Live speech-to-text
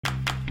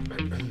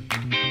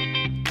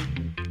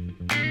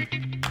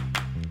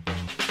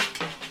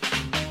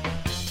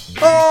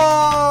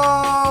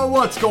Oh,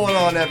 what's going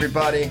on,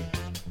 everybody?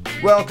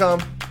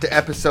 Welcome to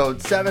episode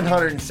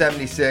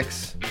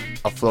 776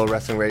 of Flow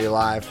Wrestling Radio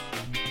Live.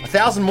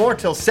 1,000 more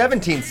till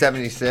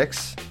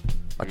 1776,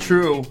 a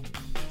true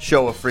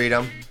show of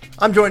freedom.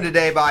 I'm joined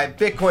today by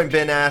Bitcoin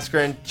Ben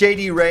Askren,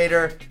 JD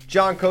Raider,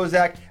 John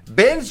Kozak.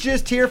 Ben's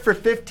just here for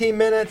 15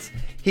 minutes.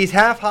 He's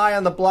half high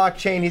on the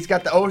blockchain. He's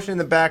got the ocean in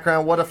the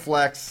background. What a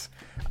flex.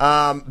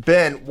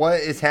 Ben, what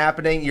is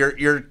happening?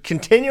 You're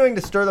continuing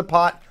to stir the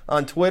pot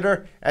on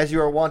Twitter, as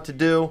you are wont to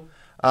do.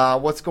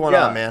 What's going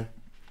on, man?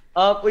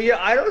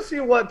 I don't see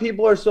what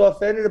people are so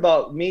offended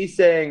about me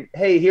saying,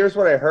 hey, here's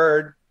what I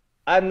heard.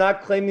 I'm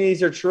not claiming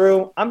these are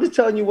true. I'm just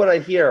telling you what I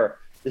hear.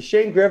 The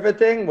Shane Griffith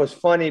thing was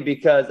funny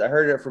because I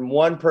heard it from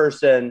one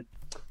person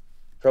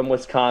from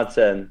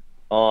Wisconsin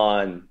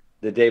on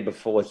the day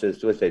before. What's day?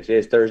 Today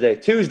is Thursday.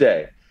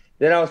 Tuesday.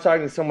 Then I was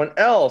talking to someone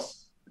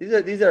else.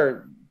 These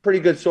are pretty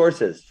good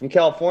sources from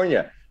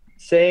California.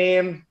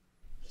 Same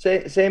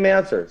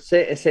answer,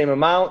 same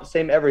amount,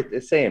 same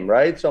everything, same,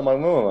 right? So I'm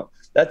like,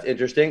 that's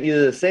interesting.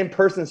 Either the same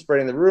person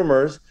spreading the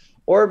rumors,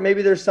 or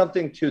maybe there's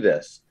something to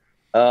this.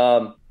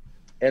 And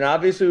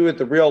obviously with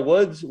the Real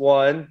Woods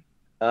one,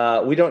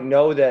 we don't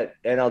know that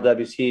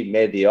NLWC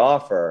made the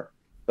offer,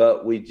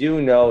 but we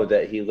do know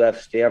that he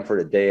left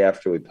Stanford a day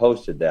after we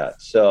posted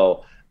that.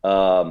 So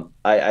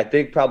I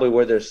think probably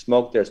where there's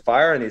smoke, there's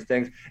fire in these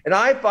things. And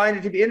I find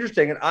it to be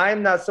interesting. And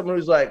I'm not someone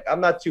who's like,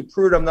 I'm not too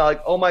prude. I'm not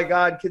like, oh my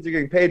God, kids are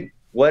getting paid.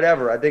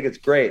 Whatever. I think it's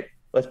great.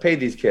 Let's pay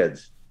these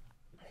kids.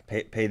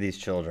 Pay these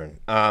children.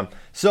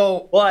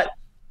 But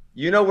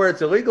you know where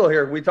it's illegal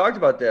here. We talked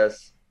about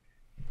this.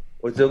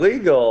 It's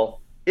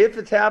illegal if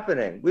it's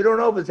happening. We don't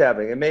know if it's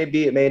happening. It may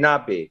be, it may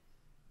not be.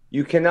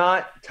 You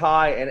cannot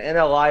tie an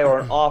NLI or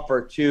an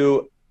offer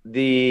to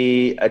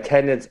the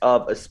attendance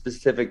of a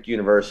specific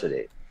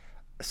university.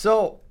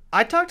 So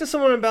I talked to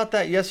someone about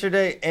that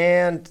yesterday,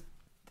 and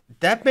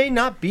that may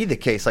not be the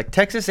case. Like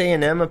Texas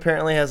A&M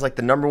apparently has like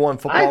the number one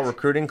football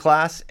recruiting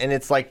class, and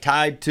it's like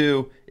tied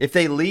to if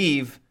they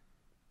leave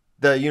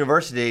the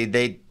university,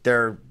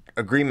 their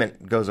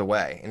agreement goes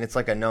away, and it's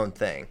like a known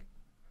thing.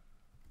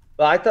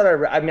 Well, I thought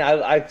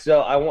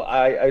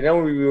I know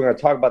we were going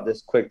to talk about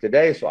this quick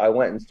today, so I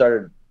went and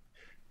started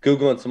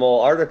Googling some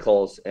old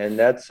articles, and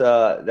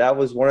that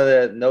was one of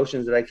the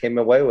notions that I came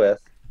away with.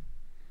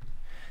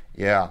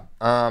 Yeah.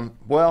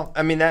 Well,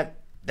 I mean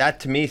that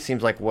to me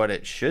seems like what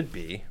it should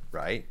be,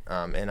 right?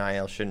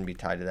 NIL shouldn't be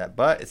tied to that,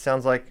 but it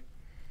sounds like,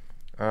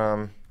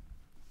 yeah.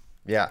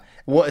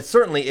 Well, it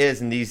certainly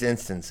is in these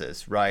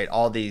instances, right?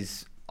 All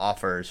these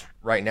offers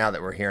right now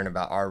that we're hearing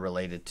about are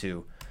related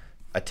to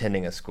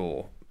attending a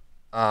school.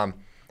 And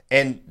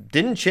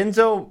didn't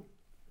Shinzo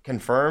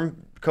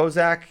confirm,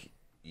 Kozak,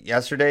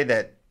 yesterday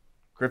that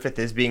Griffith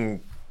is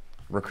being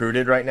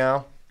recruited right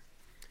now?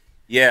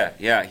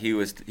 Yeah, he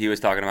was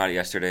talking about it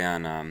yesterday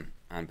on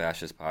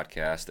Bash's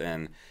podcast,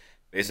 and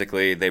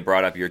basically they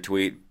brought up your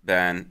tweet,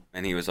 Ben,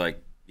 and he was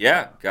like,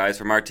 "Yeah, guys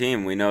from our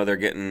team, we know they're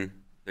getting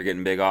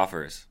big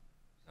offers."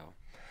 So,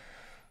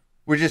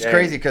 which is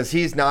crazy because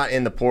he's not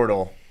in the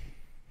portal.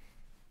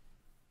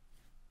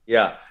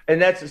 Yeah,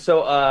 and that's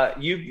so.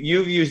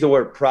 You've used the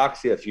word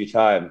proxy a few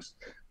times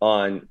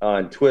on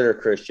Twitter,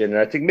 Christian, and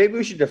I think maybe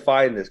we should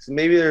define this because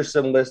maybe there's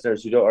some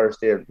listeners who don't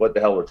understand what the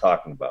hell we're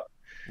talking about.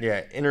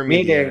 Yeah,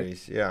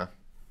 intermediaries. Meaning,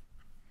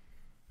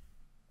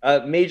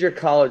 a major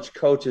college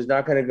coach is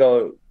not going to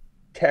go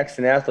text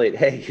an athlete,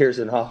 "Hey, here's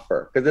an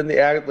offer," because then the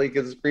athlete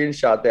gets a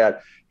screenshot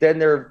that, then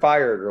they're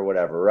fired or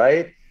whatever,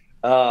 right?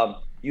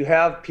 You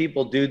have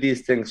people do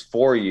these things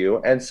for you,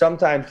 and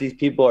sometimes these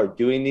people are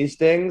doing these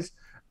things.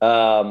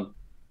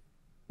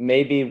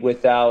 Maybe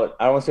without,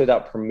 I don't want to say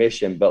without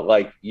permission, but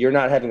like you're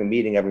not having a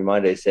meeting every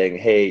Monday saying,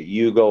 hey,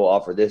 you go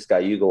offer this guy,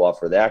 you go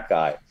offer that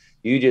guy.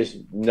 You just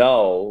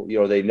know,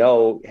 they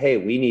know, hey,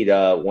 we need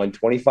a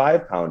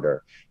 125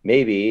 pounder.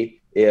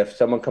 Maybe if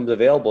someone comes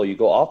available, you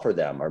go offer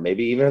them, or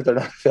maybe even if they're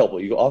not available,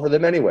 you offer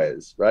them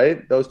anyways,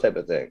 right? Those type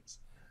of things.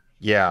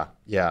 Yeah.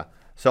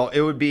 So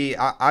it would be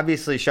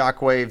obviously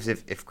shockwaves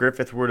if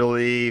Griffith were to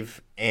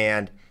leave.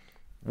 And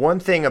one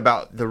thing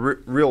about the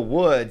Real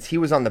Woods, he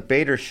was on the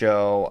Bader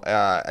show.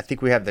 I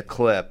think we have the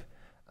clip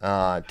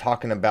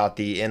talking about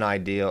the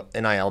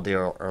NIL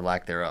deal or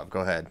lack thereof.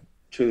 Go ahead.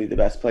 Truly the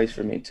best place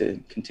for me to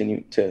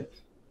continue to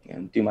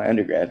do my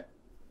undergrad.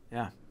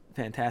 Yeah,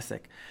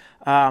 fantastic.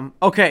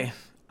 Okay,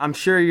 I'm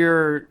sure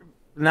you're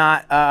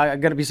not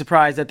going to be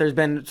surprised that there's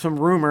been some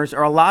rumors,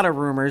 or a lot of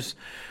rumors,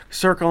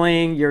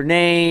 circling your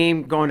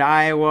name, going to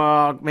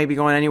Iowa, maybe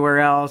going anywhere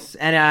else,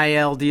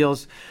 NIL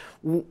deals.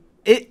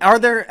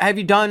 Have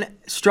you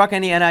struck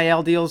any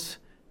NIL deals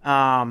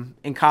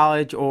in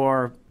college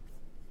or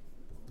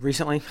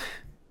recently?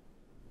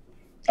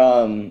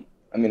 I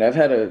mean, I've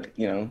had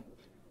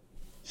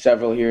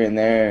several here and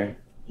there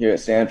here at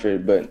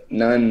Stanford, but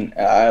none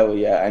at Iowa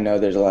yet. I know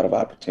there's a lot of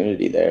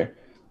opportunity there.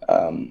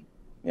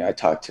 I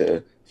talked to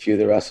a few of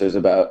the wrestlers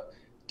about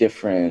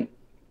different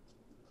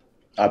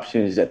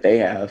opportunities that they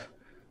have,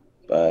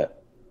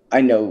 but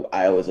I know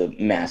Iowa's a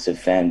massive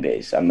fan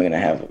base. I'm going to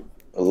have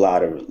a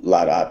lot of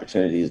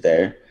opportunities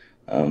there.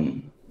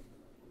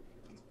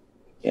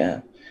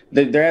 Yeah,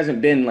 there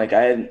hasn't been like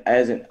I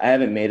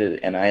haven't made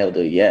an NIL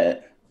deal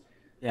yet.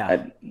 Yeah.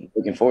 I'm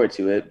looking forward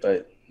to it,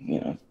 but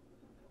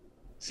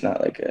it's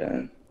not like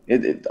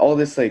all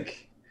this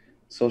like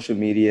social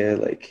media,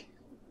 like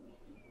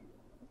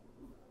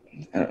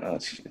I don't know,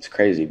 it's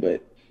crazy,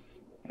 but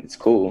it's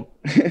cool.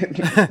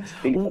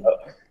 think of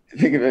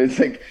it, it's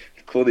like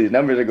cool these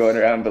numbers are going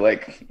around, but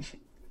like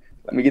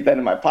let me get that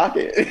in my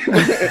pocket.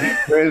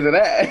 Where is it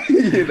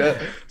at?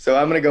 So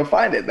I'm gonna go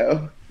find it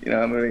though.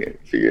 I'm gonna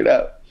figure it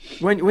out.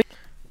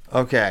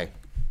 Okay,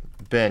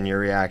 Ben, your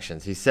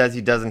reactions. He says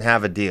he doesn't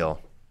have a deal.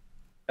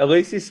 At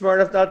least he's smart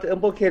enough not to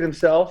implicate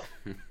himself.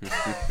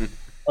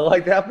 I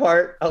like that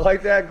part. I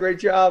like that. Great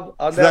job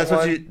on So that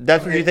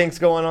that's what you think's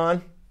going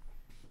on?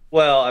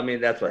 Well, I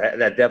mean, that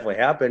definitely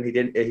happened. He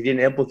didn't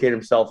implicate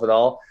himself at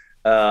all.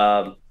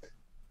 I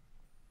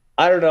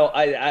don't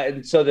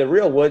know. So the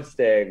Real Woods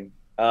thing,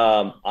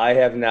 I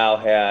have now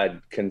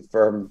had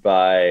confirmed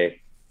by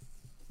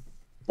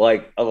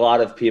like a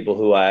lot of people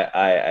who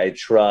I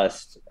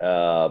trust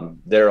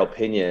their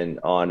opinion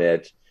on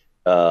it.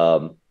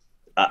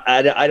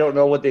 I don't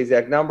know what the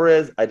exact number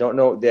is. I don't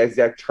know the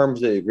exact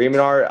terms of the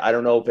agreement are. I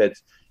don't know if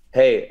it's,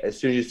 hey, as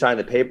soon as you sign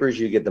the papers,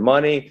 you get the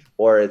money,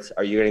 or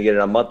are you going to get it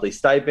on monthly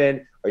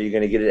stipend? Are you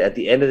going to get it at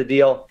the end of the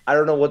deal? I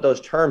don't know what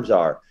those terms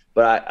are,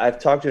 but I've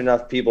talked to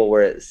enough people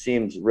where it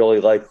seems really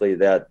likely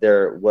that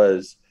there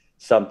was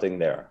something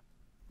there.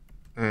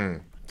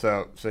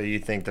 So you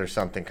think there's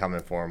something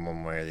coming for him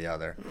one way or the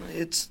other?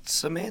 It's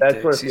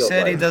semantics. He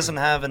said like. He doesn't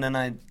have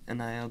an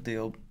NIL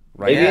deal.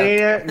 Right.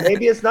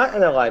 Maybe it's not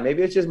NLI.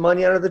 Maybe it's just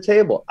money under the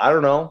table. I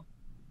don't know.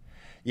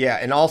 Yeah,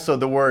 and also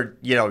the word,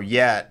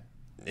 yet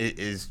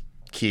is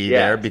key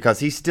there because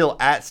he's still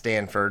at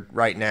Stanford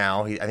right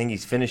now. I think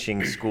he's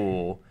finishing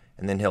school,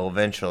 and then he'll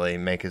eventually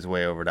make his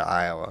way over to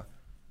Iowa.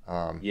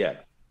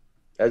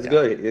 That's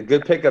good. A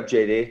good pickup,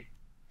 JD.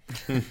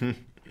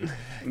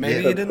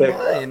 Maybe he didn't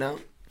lie,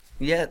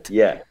 yet.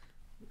 Yeah.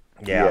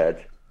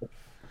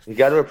 You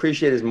got to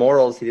appreciate his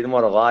morals. He didn't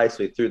want to lie,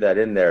 so he threw that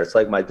in there. It's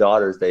like my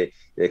daughters; they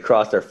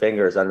cross their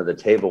fingers under the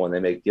table when they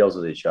make deals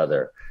with each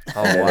other.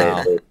 Oh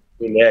wow! They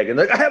and they're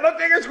like, I have my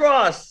fingers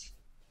crossed.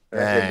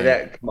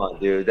 Said, come on,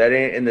 dude. That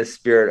ain't in the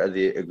spirit of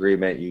the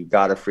agreement. You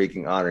got to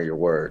freaking honor your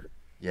word.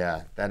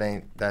 Yeah,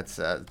 that's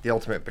the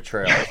ultimate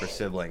betrayal for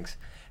siblings.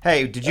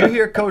 Hey, did you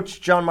hear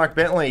Coach John Mark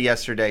Bentley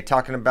yesterday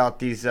talking about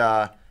these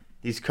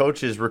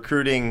coaches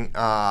recruiting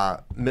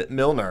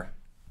Milner?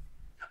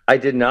 I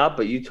did not,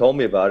 but you told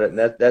me about it, and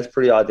that's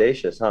pretty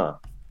audacious, huh?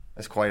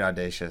 That's quite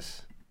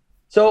audacious.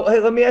 So, hey,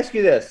 let me ask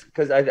you this,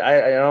 because I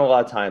know a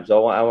lot of times I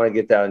want to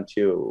get down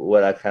to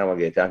what I kind of want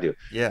to get down to.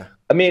 Yeah.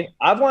 I mean,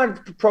 I've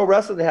wanted pro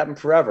wrestling to happen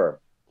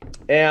forever.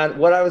 And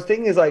what I was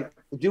thinking is, like,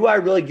 do I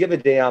really give a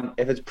damn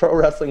if it's pro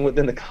wrestling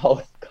within the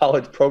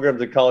college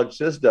programs and college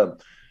system?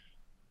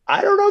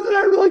 I don't know that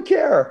I really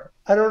care.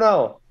 I don't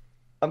know.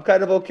 I'm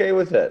kind of okay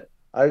with it.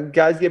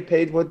 Guys get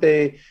paid what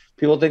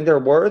people think they're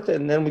worth,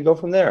 and then we go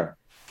from there.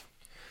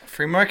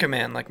 Free market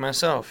man like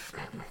myself.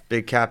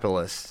 Big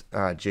capitalist,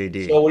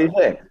 JD. So what do you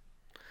think?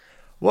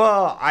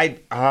 Well, I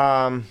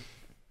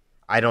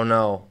don't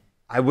know.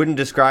 I wouldn't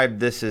describe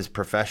this as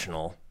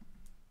professional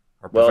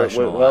or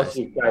professionalized. What else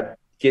you got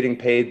getting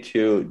paid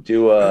to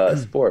do a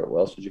sport? What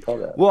else would you call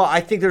that? Well,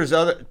 I think there's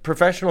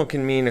professional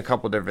can mean a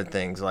couple different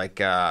things,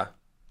 like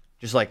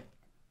just like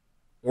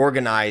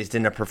organized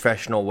in a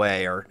professional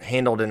way or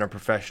handled in a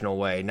professional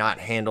way, not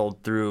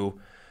handled through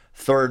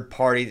third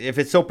parties. If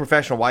it's so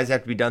professional, why does it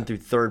have to be done through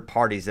third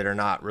parties that are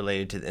not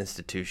related to the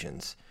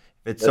institutions?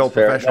 If it's so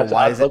professional,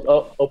 why is it?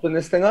 Open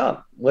this thing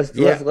up. Let's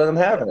let them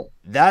have it.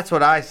 That's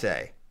what I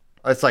say.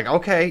 It's like,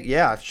 okay,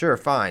 yeah, sure,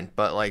 fine,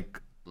 but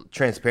like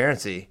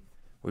transparency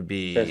would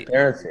be,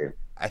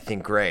 I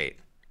think, great.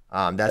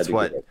 That's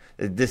what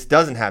this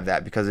doesn't have,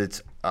 that because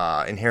it's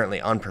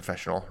inherently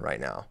unprofessional right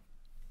now.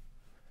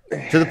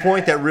 To the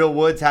point that Real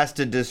Woods has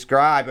to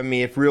describe. I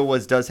mean, if Real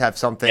Woods does have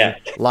something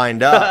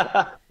lined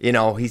up,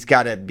 he's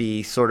got to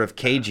be sort of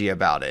cagey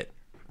about it,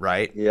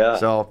 right? Yeah.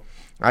 So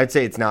I'd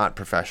say it's not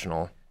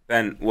professional.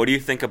 Ben, what do you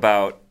think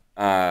about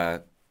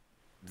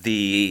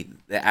the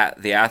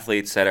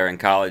athletes that are in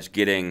college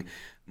getting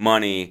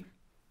money,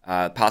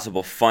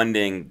 possible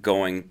funding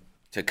going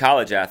to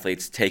college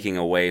athletes, taking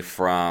away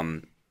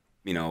from,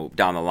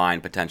 down the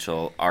line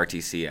potential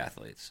RTC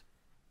athletes?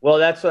 Well,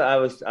 that's what I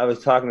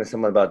was talking to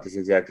someone about this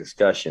exact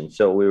discussion.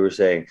 So we were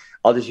saying,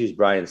 I'll just use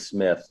Brian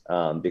Smith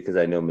because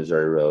I know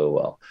Missouri really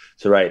well.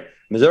 So, right,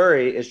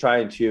 Missouri is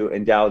trying to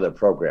endow their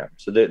program.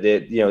 So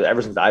they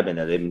ever since I've been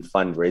there, they've been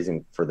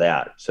fundraising for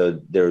that. So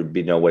there would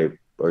be no way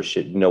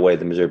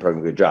the Missouri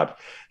program could drop.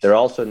 They're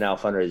also now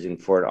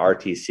fundraising for an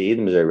RTC,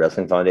 the Missouri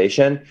Wrestling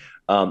Foundation.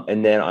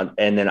 And then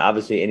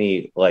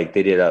obviously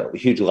they did a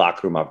huge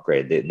locker room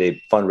upgrade.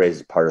 They fundraised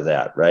as part of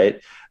that,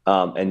 right?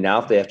 And now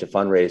if they have to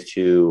fundraise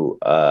to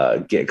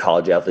get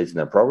college athletes in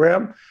their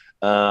program,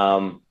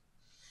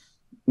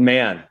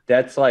 Man,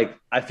 that's like,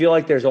 I feel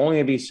like there's only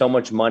going to be so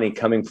much money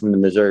coming from the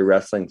Missouri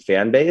wrestling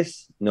fan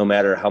base, no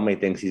matter how many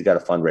things he's got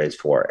to fundraise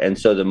for. And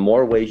so the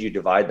more ways you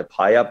divide the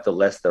pie up, the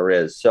less there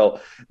is.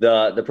 So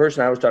the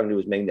person I was talking to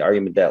was making the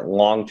argument that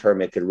long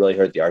term, it could really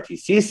hurt the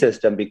RTC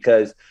system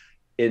because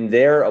in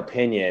their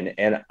opinion,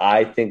 and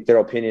I think their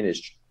opinion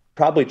is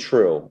probably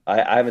true.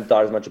 I haven't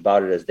thought as much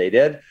about it as they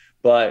did,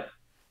 but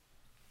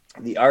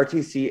the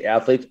RTC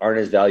athletes aren't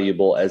as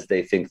valuable as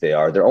they think they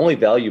are. They're only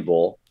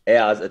valuable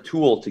as a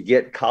tool to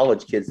get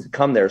college kids to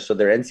come there so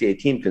their NCAA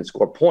team can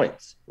score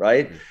points,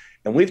 right? Mm-hmm.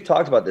 And we've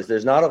talked about this.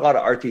 There's not a lot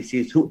of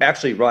RTCs who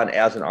actually run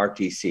as an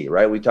RTC,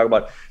 right? We talk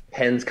about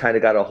Penn's kind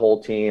of got a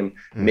whole team,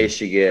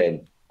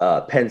 Michigan,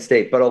 Penn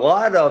State, but a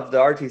lot of the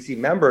RTC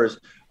members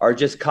are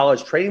just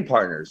college training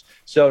partners.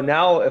 So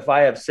now if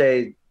I have,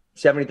 say,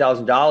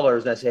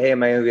 $70,000 and I say, hey,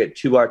 am I going to get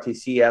 2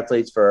 RTC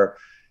athletes for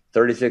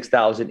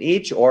 $36,000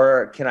 each,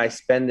 or can I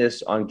spend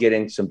this on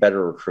getting some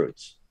better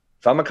recruits?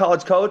 If I'm a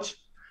college coach,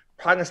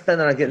 probably going to spend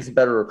it on getting some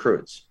better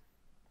recruits.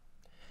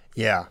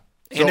 Yeah.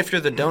 And if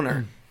you're the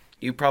donor,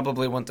 you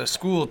probably want the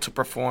school to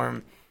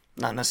perform,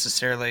 not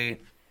necessarily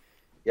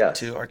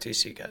to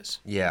RTC guys.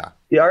 Yeah.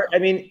 I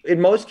mean,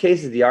 in most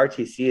cases, the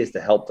RTC is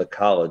to help the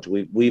college.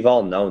 We've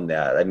all known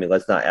that. I mean,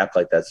 let's not act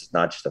like that's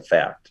not just a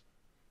fact.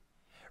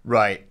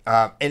 Right.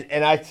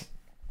 And I'd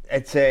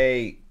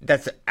say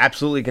that's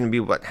absolutely going to be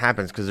what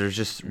happens because there's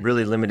just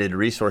really limited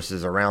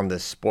resources around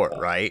this sport,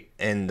 right?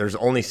 And there's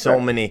only so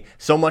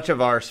much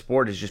of our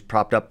sport is just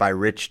propped up by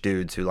rich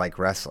dudes who like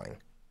wrestling,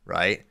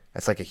 right?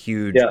 That's like a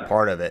huge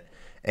part of it.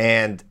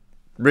 And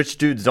rich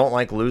dudes don't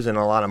like losing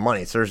a lot of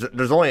money. So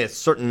there's only a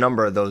certain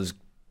number of those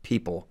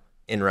people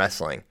in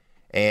wrestling.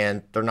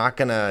 And they're not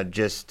going to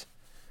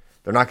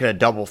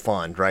double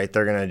fund, right?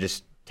 They're going to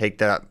just take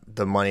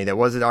the money that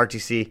was at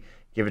RTC,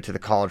 give it to the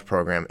college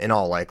program in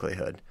all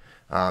likelihood.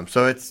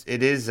 So it's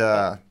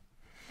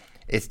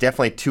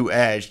definitely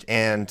two-edged,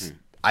 and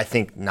I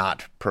think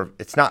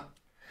it's not.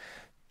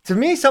 To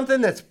me,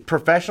 something that's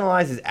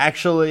professionalized is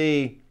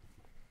actually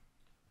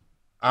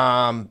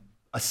a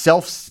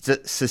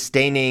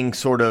self-sustaining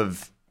sort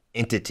of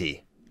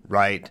entity,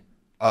 right?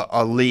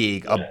 A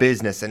league, a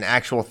business, an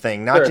actual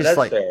thing, not just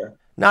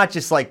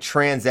like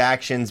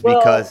transactions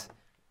because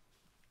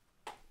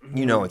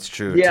it's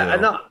true. Yeah, too. I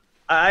know.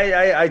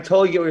 I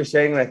totally get what you're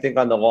saying, and I think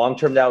on the long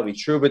term that would be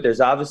true. But there's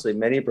obviously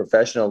many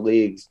professional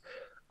leagues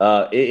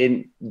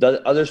in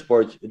the other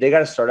sports. They got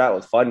to start out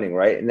with funding,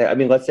 right? And I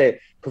mean, let's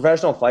say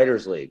Professional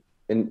Fighters League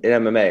in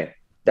MMA.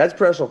 That's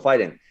professional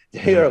fighting.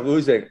 They are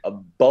losing a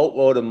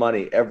boatload of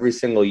money every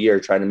single year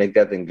trying to make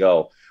that thing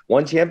go.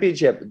 One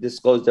championship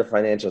disclosed their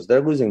financials.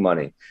 They're losing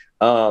money.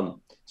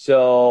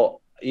 So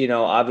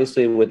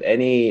obviously with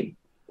any.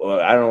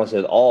 I don't want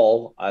to say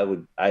all.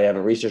 I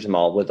haven't researched them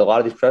all. With a lot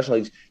of these professional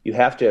leagues, you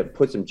have to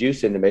put some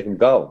juice in to make them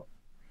go.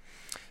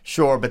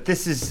 Sure, but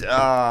this is.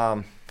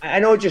 I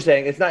know what you're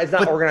saying. It's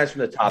not organized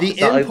from the top. The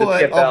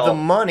input of the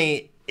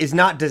money is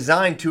not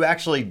designed to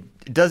actually.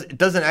 It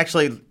doesn't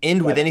actually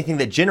end with anything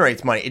that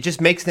generates money. It just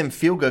makes them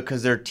feel good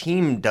because their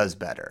team does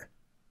better.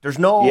 There's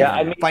no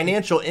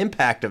financial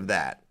impact of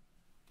that.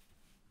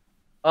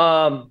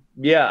 I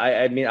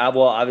mean,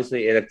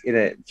 obviously in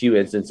a few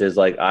instances,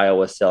 like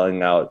Iowa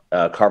selling out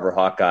Carver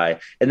Hawkeye,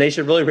 and they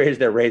should really raise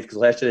their rates because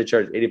last year they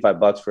charged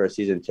 $85 for a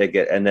season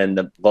ticket, and then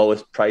the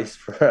lowest price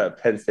for a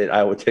Penn State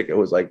Iowa ticket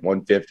was like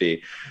 $150.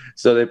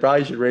 So they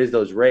probably should raise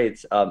those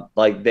rates.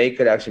 Like they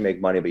could actually make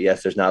money, but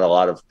yes, there's not a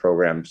lot of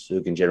programs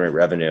who can generate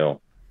revenue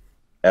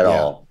at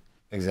all.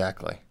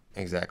 Exactly.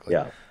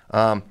 Yeah.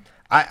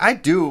 I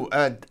do.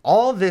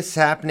 All this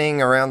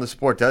happening around the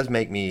sport does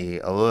make me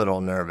a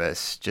little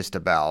nervous just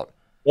about.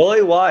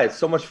 Really? Why? It's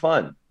so much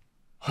fun.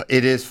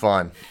 It is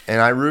fun. And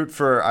I root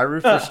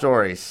for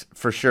stories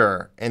for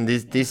sure. And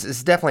this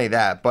is definitely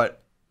that.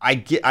 But I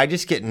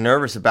just get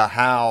nervous about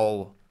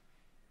how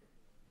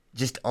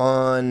just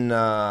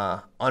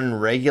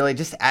unregulated,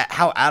 just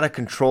how out of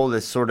control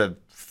this sort of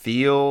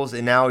feels.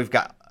 And now we've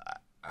got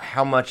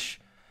how much.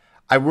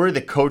 I worry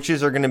the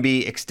coaches are going to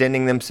be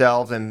extending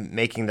themselves and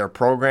making their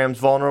programs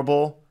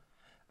vulnerable,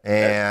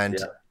 and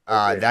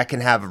that can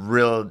have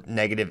real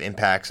negative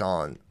impacts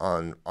on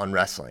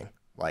wrestling.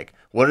 Like,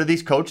 what are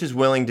these coaches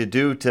willing to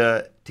do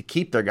to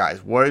keep their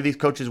guys? What are these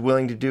coaches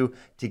willing to do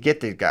to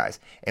get these guys?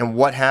 And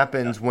what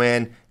happens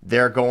when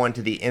they're going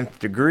to the nth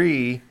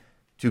degree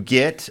to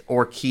get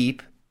or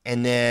keep,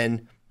 and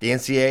then the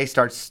NCAA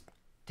starts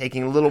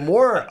taking a little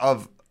more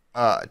of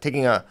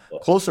taking a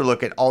closer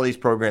look at all these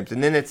programs,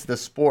 and then it's the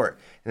sport,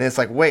 and then it's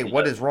like, wait,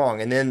 what is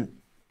wrong? And then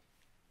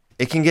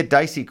it can get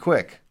dicey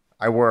quick.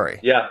 I worry.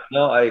 Yeah,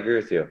 no, I agree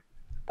with you.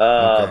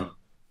 Okay.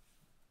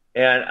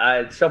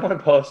 And someone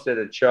posted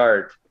a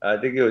chart. I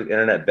think it was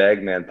Internet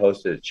Bagman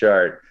posted a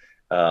chart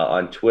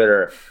on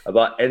Twitter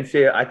about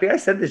NCAA. I think I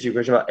said this to you,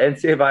 Christian, about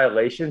NCAA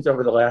violations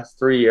over the last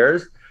 3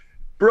 years.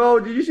 Bro,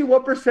 did you see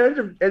what percentage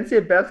of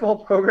NCAA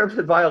basketball programs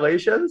had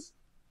violations?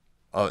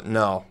 Oh,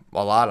 no.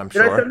 A lot, I'm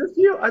sure. Did I send this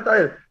to you? I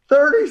thought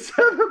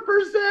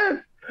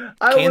 37%.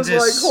 I was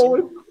like,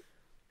 holy.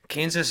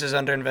 Kansas is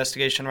under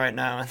investigation right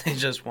now, and they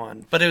just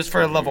won. But it was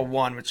for a level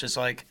 1, which is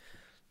like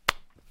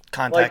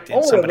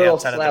contacting somebody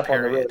outside of the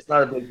period. It's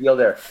not a big deal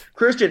there.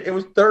 Christian, it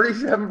was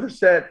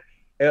 37%.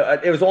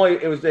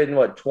 It was in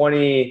what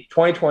 2020,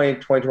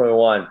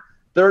 2021.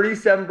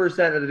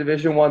 37% of the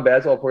Division I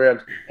basketball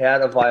programs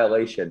had a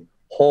violation.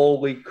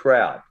 Holy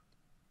crap!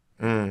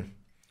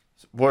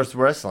 Where's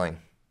wrestling?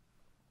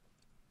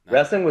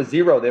 Wrestling was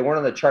 0. They weren't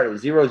on the chart. It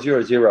was 0,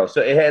 0, 0.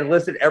 So it had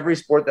listed every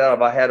sport that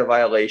had a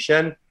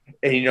violation.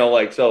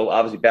 And so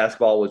obviously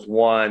basketball was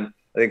 1.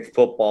 I think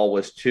football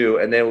was 2,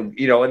 and then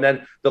and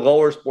then the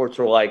lower sports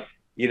were like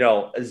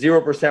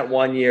 0%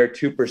 1 year,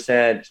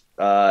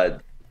 2%,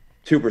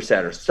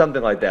 2% or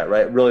something like that,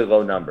 right? Really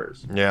low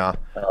numbers. Yeah.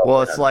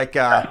 Well, it's like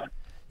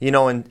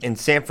in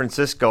San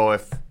Francisco,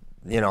 if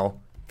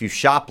you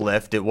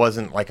shoplift, it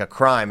wasn't like a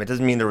crime. It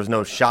doesn't mean there was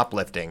no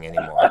shoplifting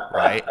anymore,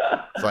 right?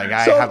 It's like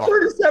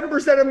 37%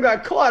 of them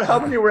got caught. How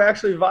many were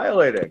actually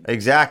violating?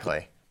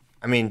 Exactly.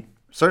 I mean,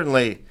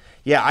 certainly.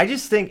 Yeah, I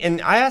just think, and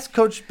I asked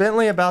Coach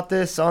Bentley about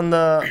this on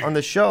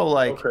the show,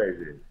 like, so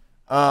crazy.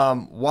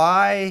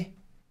 Why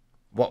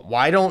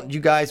don't you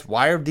guys?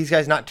 Why are these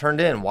guys not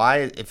turned in?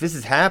 Why, if this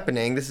is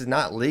happening, this is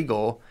not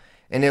legal?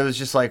 And it was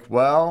just like,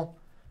 well,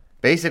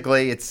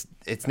 basically, it's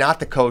not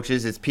the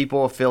coaches, it's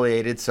people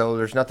affiliated, so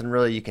there's nothing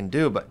really you can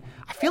do. But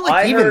I feel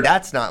like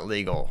that's not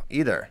legal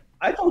either.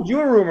 I told you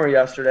a rumor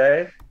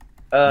yesterday.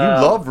 You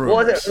love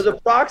rumors. Well,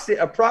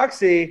 a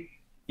proxy.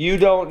 You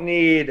don't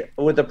need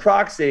with the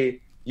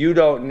proxy. You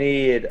don't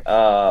need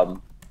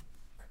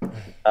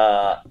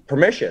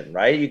permission,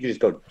 right? You can just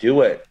go do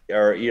it,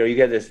 or you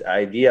get this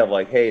idea of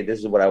like, hey, this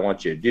is what I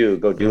want you to do.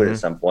 Go do it at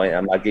some point.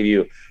 I'm not giving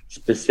you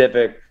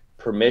specific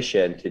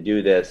permission to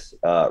do this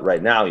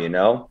right now.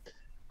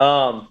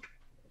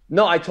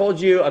 No, I told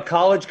you a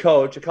college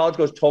coach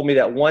told me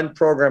that one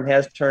program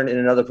has turned in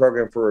another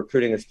program for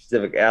recruiting a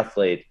specific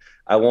athlete.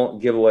 I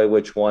won't give away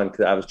which one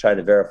because I was trying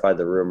to verify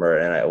the rumor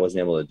and I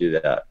wasn't able to do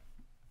that.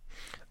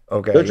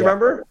 Okay. Don't you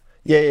remember?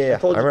 Yeah.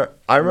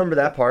 I remember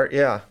that part.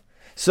 Yeah.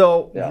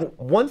 So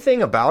one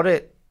thing about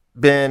it,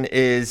 Ben,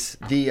 is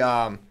the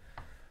I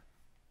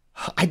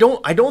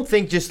don't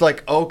think just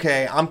like,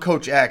 okay, I'm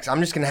Coach X,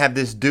 I'm just gonna have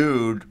this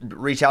dude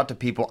reach out to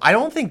people. I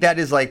don't think that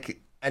is like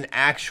an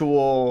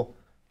actual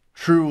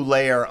true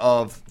layer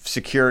of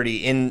security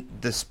in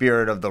the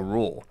spirit of the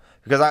rule.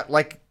 Because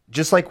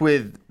just like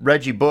with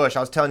Reggie Bush,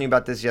 I was telling you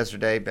about this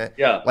yesterday, Ben.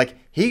 Yeah. Like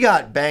he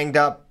got banged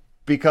up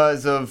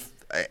because of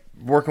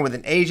working with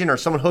an agent, or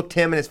someone hooked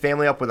him and his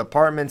family up with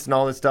apartments and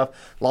all this stuff,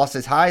 lost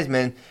his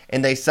Heisman,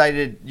 and they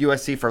cited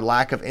USC for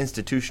lack of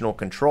institutional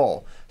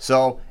control.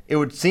 So it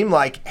would seem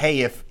like,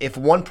 hey, if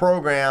one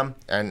program,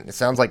 and it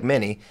sounds like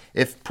many,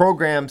 if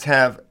programs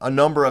have a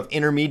number of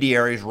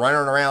intermediaries running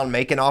around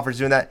making offers,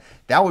 doing that,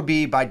 that would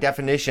be by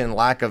definition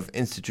lack of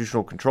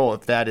institutional control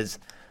if that is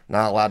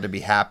not allowed to be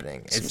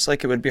happening. Seems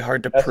like it would be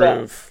hard to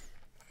prove.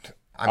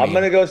 I'm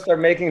going to go start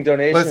making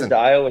donations to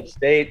Iowa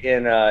State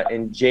in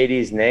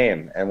JD's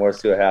name, and we'll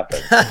see what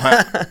happens.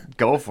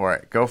 Go for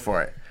it.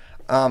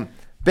 Ben,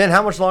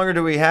 how much longer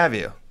do we have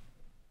you?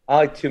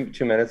 Like 2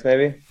 minutes,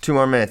 maybe. 2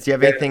 more minutes. Do you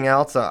have anything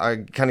else?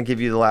 I kind of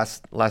give you the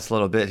last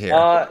little bit here.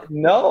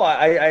 No,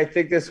 I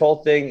think this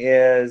whole thing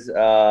is,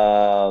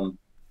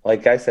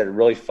 like I said,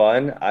 really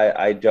fun.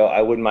 I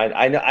wouldn't mind.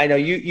 I know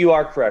you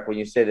are correct when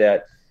you say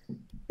that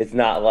it's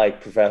not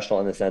like professional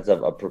in the sense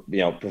of a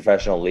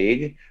professional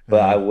league, but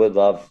I would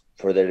love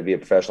for there to be a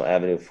professional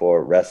avenue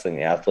for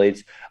wrestling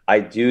athletes. I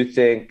do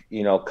think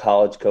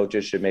college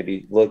coaches should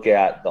maybe look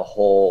at the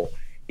whole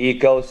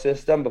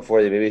ecosystem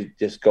before they maybe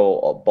just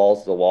go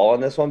balls to the wall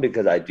on this one,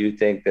 because I do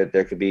think that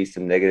there could be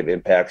some negative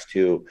impacts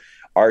to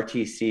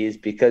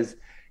RTCs, because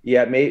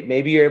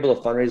maybe you're able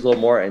to fundraise a little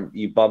more and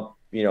you bump,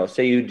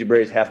 say you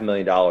raise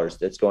 $500,000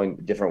 that's going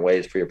different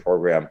ways for your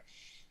program.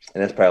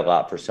 And that's probably a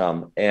lot for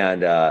some.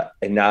 And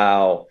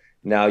now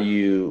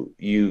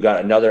you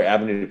got another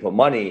avenue to put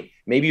money.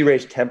 Maybe you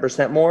raise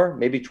 10% more,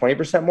 maybe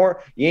 20%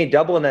 more. You ain't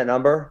doubling that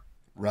number.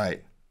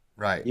 Right.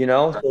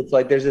 So it's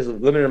like there's this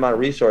limited amount of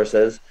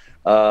resources.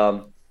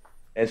 And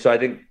so I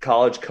think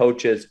college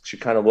coaches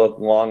should kind of look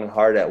long and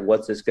hard at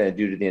what's this going to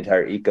do to the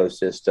entire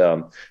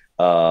ecosystem.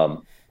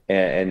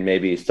 And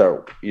maybe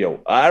start, I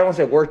don't want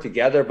to say work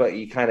together, but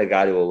you kind of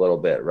got to a little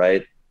bit,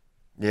 right?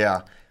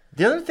 Yeah.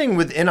 The other thing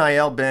with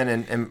NIL, Ben,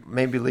 and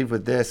maybe leave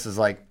with this, is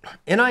like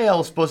NIL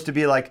is supposed to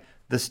be like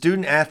the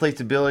student athlete's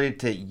ability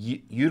to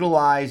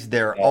utilize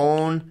their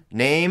own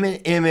name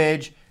and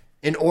image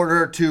in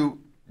order to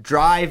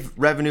drive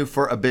revenue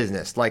for a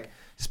business. Like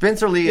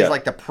Spencer Lee is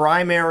like the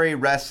primary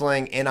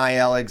wrestling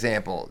NIL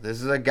example.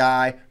 This is a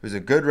guy who's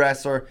a good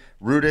wrestler.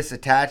 Rudis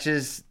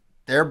attaches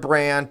their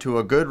brand to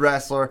a good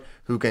wrestler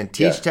who can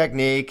teach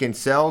technique and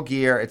sell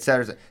gear,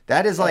 etc.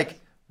 That is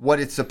like what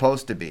it's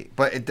supposed to be.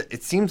 But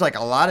it seems like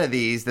a lot of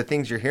the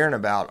things you're hearing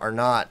about are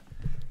not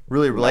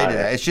really related to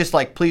that. It's just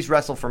like, please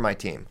wrestle for my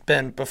team.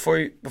 Ben, before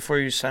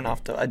you sign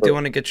off, though, I do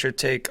want to get your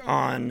take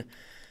on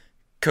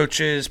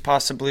coaches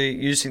possibly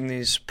using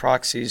these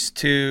proxies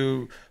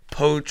to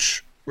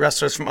poach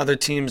wrestlers from other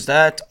teams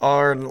that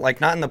are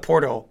like not in the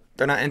portal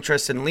they're not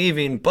interested in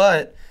leaving,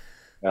 but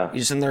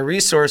using their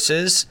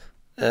resources,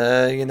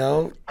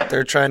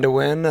 they're trying to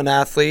win, an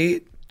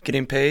athlete,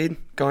 getting paid,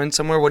 going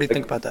somewhere. What do you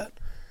think about that?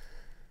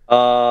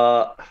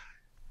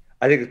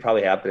 I think it's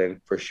probably happening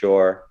for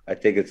sure. I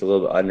think it's a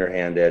little bit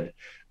underhanded.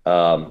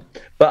 But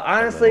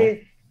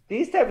honestly,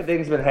 these type of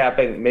things have been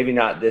happening, maybe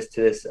not to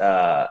this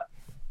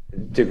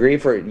degree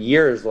for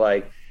years.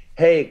 Like,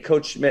 hey,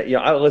 Coach Smith,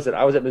 I was at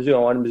Mizzou. I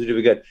wanted Mizzou to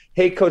be good.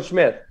 Hey, Coach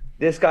Smith,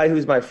 this guy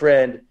who's my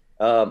friend,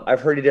 I've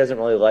heard he doesn't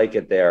really like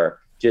it there.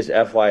 Just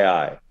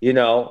FYI,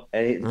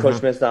 and Coach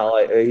Smith's not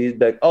like, he's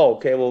like, oh,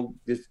 okay, well,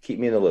 just keep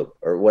me in the loop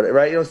or whatever,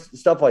 right?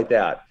 Stuff like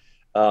that.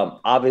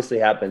 Obviously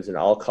happens in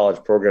all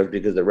college programs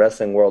because the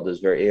wrestling world is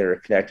very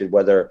interconnected,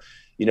 whether,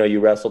 you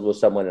wrestled with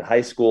someone in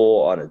high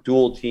school on a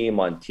dual team,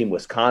 on Team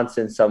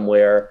Wisconsin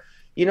somewhere,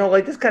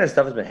 like this kind of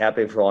stuff has been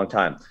happening for a long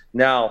time.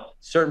 Now,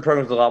 certain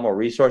programs with a lot more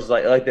resources,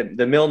 like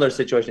the Milner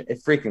situation,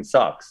 it freaking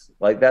sucks.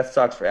 Like that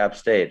sucks for App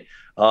State.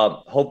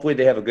 Hopefully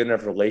they have a good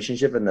enough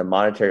relationship and the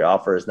monetary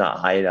offer is not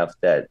high enough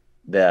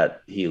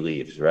that he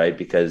leaves, right?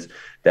 Because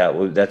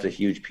that's a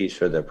huge piece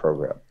for their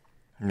program.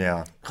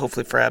 Yeah.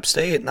 Hopefully for App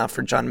State, not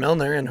for John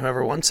Milner and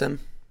whoever wants him.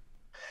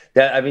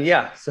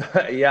 Yeah. So,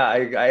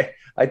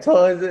 I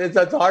totally,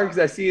 it's hard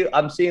because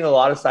I'm seeing a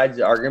lot of sides of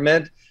the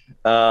argument.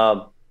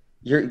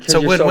 It's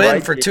a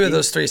win-win for two of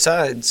those three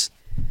sides.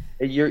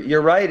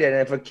 You're right. And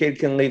if a kid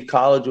can leave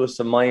college with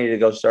some money to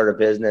go start a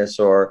business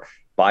or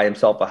buy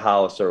himself a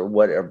house or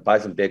whatever, buy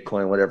some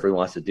Bitcoin, whatever he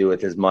wants to do with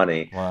his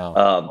money.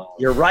 Wow.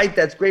 You're right.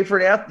 That's great for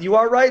an athlete. You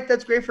are right.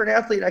 That's great for an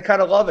athlete. I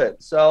kind of love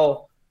it.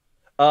 So,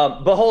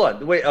 but hold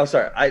on. Wait. Oh,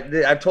 sorry.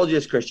 I've told you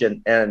this,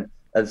 Christian, and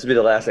this will be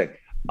the last thing.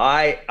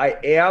 I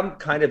am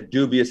kind of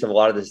dubious of a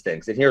lot of these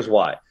things. And here's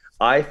why.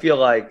 I feel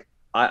like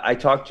I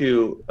talked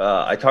to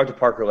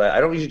Parker. I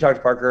don't usually talk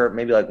to Parker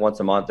maybe like once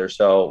a month or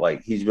so.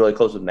 Like he's really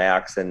close with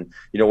Max and,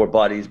 we're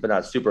buddies, but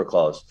not super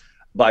close.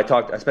 But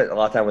I spent a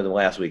lot of time with him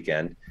last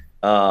weekend.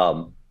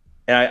 And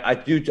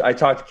I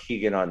talked to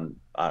Keegan on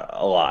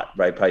a lot,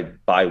 right? Probably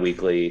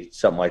bi-weekly,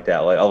 something like that,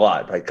 like a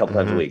lot, probably a couple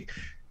times a week.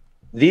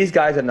 These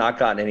guys have not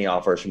gotten any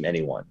offers from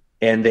anyone,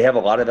 and they have a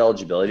lot of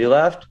eligibility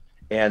left,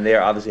 and they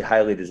are obviously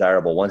highly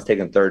desirable. One's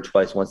taken third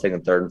twice, one's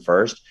taken third and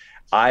first.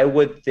 I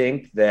would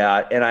think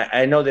that, and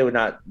I know they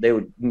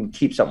would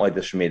keep something like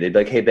this from me. They'd be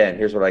like, hey, Ben,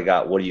 here's what I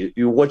got.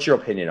 What's your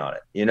opinion on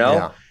it?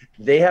 Yeah.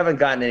 They haven't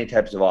gotten any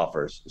types of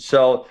offers.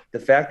 So the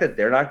fact that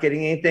they're not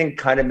getting anything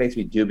kind of makes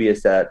me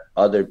dubious that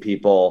other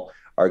people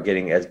are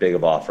getting as big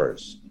of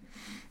offers.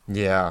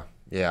 Yeah.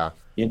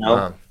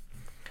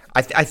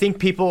 I think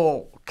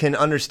people can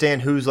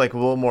understand who's like a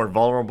little more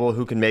vulnerable,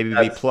 who can maybe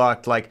be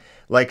plucked, like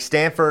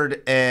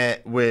Stanford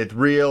with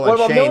Real and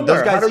Shane. Milner?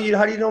 Those guys.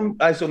 How do you know?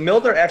 So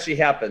Milner actually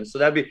happened. So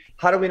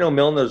how do we know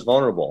Milner's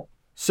vulnerable?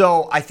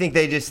 So I think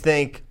they just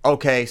think,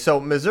 okay, so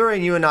Missouri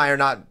and UNI are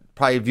not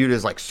probably viewed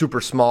as like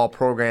super small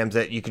programs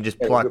that you can just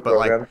pluck, but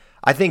like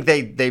I think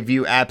they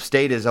view App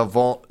State as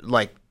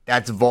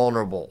that's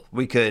vulnerable.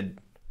 We could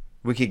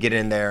get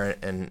in there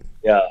and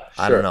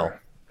I don't know.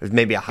 There's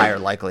maybe a higher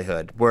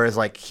likelihood. Whereas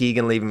like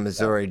Keegan leaving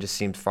Missouri just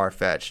seems far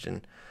fetched.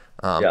 And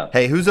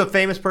hey, who's a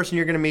famous person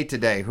you're going to meet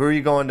today? Who are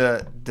you going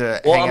to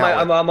hang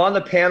out with? I'm on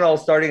the panel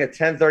starting at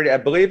 10:30. I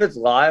believe it's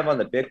live on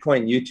the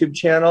Bitcoin YouTube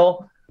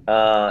channel.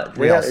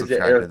 We all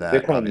subscribe to that.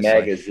 Bitcoin obviously.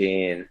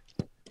 Magazine.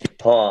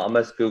 Hold on, I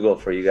must Google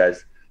for you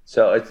guys.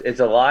 So it's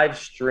a live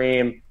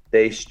stream.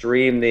 They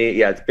stream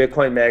it's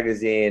Bitcoin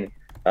Magazine.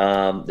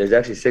 There's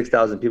actually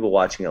 6,000 people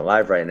watching it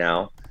live right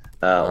now.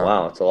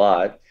 Wow, it's a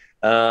lot.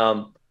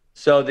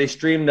 So they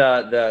stream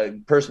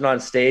the person on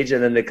stage,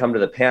 and then they come to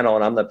the panel,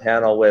 and I'm the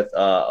panel with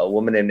a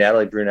woman named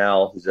Natalie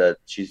Brunel,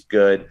 she's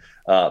good,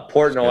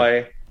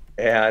 Portnoy,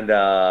 and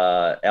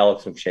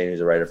Alex McShane, who's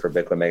a writer for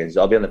Bitcoin Magazine.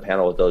 So I'll be on the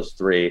panel with those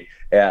three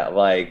in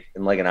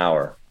an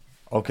hour.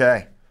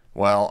 Okay.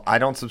 Well, I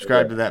don't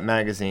subscribe to that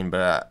magazine,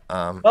 but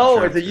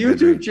it's a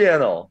YouTube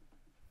channel.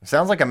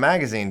 Sounds like a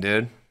magazine,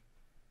 dude.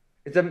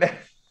 It's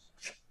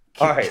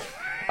all right.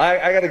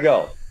 I gotta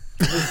go.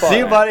 See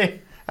you,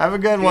 buddy. Have a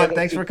good one.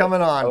 Thanks for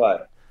coming on. Bye.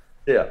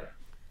 See ya.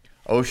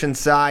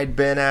 Oceanside,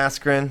 Ben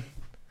Askren,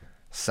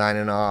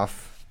 signing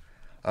off.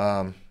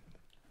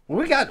 We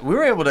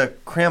were able to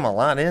cram a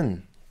lot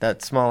in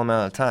that small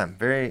amount of time.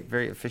 Very,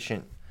 very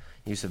efficient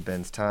use of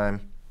Ben's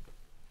time.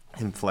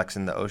 Him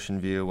flexing the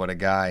ocean view. What a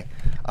guy.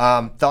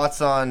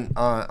 Thoughts on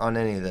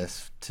any of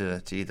this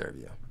to either of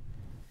you?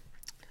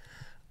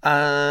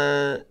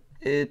 I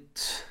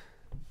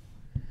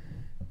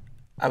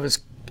was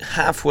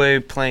halfway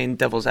playing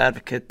devil's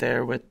advocate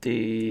there with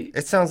the.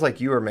 It sounds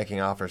like you were making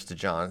offers to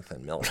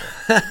Jonathan Milner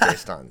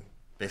based on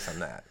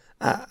that.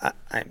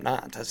 I'm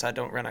not, as I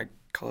don't run a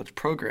college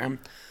program,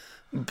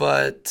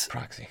 but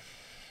proxy.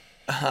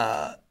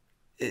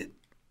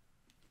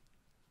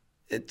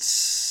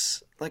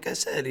 It's like I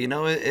said,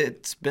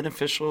 it's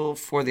beneficial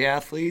for the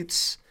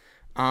athletes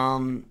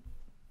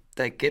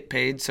that get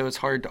paid, so it's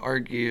hard to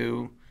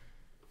argue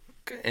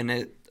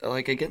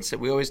against it.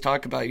 We always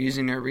talk about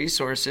using their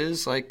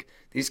resources. Like,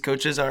 these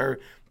coaches are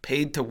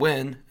paid to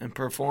win and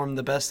perform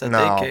the best that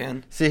they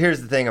can. See,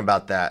 here's the thing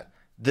about that.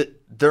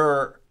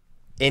 There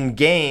in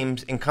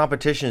games, in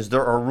competitions,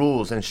 there are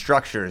rules and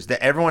structures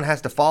that everyone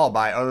has to follow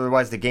by.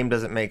 Otherwise, the game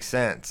doesn't make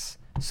sense.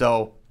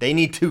 So they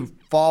need to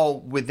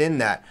fall within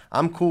that.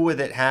 I'm cool with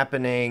it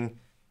happening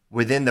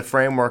within the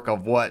framework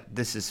of what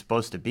this is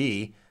supposed to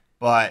be,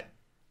 but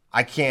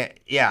I can't.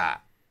 Yeah,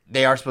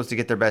 they are supposed to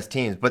get their best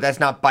teams, but that's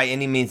not by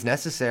any means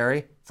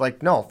necessary. It's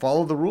like, no,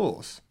 follow the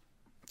rules.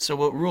 So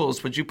what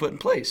rules would you put in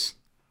place?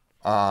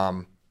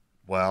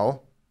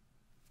 Well,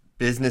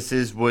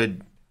 businesses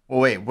would.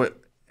 Well, wait.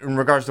 What in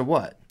regards to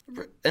what?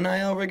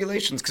 NIL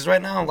regulations, because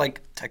right now,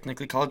 like,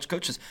 technically college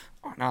coaches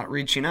are not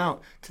reaching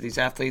out to these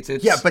athletes.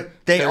 It's yeah, but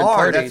they are.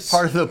 parties. That's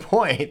part of the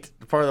point.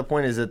 Part of the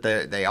point is that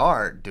they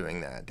are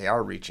doing that. They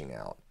are reaching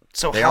out.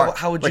 So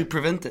how would you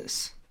prevent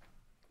this?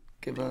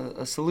 Give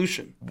a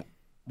solution.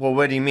 Well,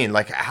 what do you mean?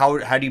 Like, how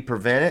do you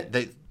prevent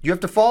it? You have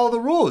to follow the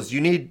rules.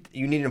 You need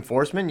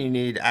enforcement. You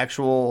need the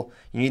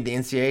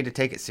NCAA to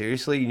take it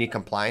seriously. You need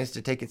compliance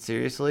to take it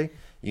seriously.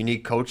 You need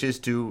coaches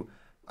to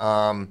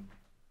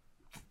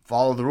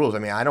follow the rules. I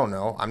mean, I don't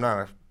know. I'm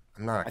not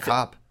a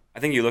cop.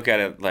 I think you look at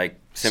it like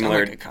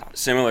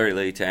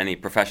similarly to any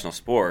professional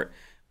sport.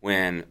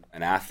 When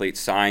an athlete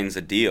signs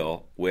a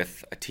deal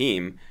with a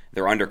team,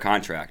 they're under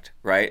contract,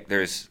 right?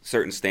 There's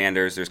certain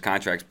standards, there's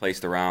contracts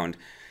placed around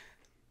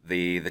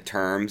the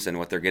terms and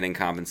what they're getting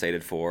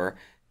compensated for.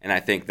 And I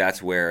think that's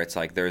where it's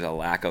like there's a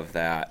lack of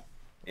that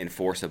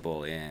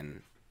enforceable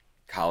in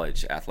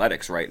college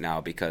athletics right now,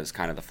 because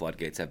kind of the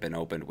floodgates have been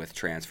opened with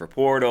transfer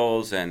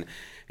portals and,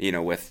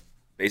 with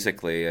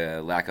basically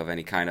a lack of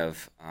any kind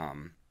of,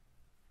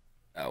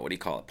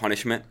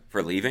 punishment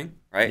for leaving,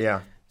 right?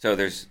 Yeah. So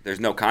there's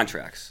no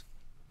contracts.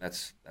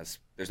 There's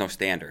no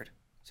standard.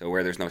 So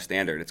where there's no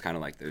standard, it's kind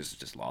of like there's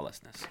just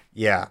lawlessness.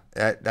 Yeah,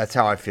 that's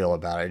how I feel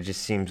about it. It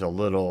just seems a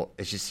little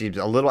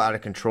out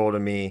of control to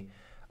me.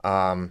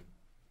 And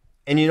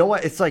you know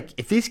what? It's like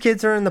if these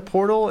kids are in the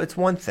portal, it's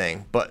one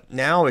thing. But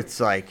now it's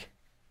like,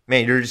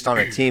 man, you're just on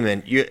a team,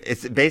 and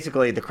it's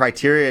basically the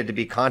criteria to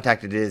be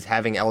contacted is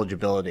having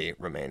eligibility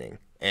remaining,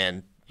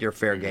 and you're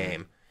fair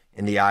game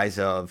in the eyes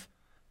of.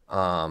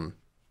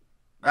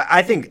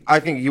 I think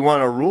you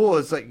want a rule.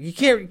 It's like you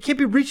can't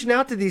be reaching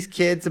out to these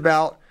kids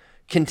about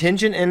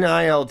contingent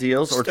NIL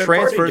deals or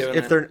transfers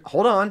if they're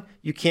hold on.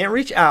 You can't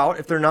reach out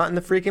if they're not in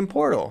the freaking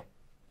portal.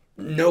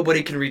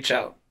 Nobody can reach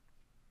out.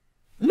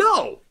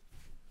 No.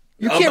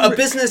 A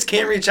business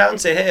can't reach out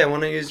and say, "Hey, I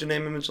want to use your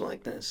name, image, and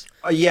likeness."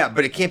 Yeah,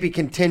 but it can't be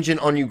contingent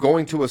on you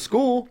going to a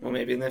school. Well,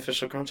 maybe the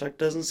official contract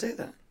doesn't say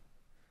that.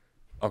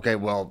 Okay,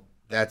 well,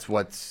 that's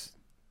what's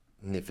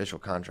in the official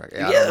contract.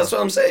 Yeah, that's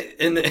what I'm saying.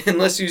 And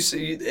unless you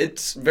see,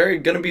 it's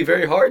going to be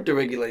very hard to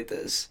regulate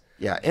this.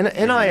 Yeah,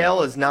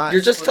 NIL is not.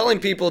 You're just telling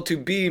people to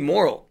be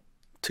moral.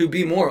 To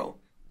be moral.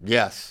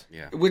 Yes.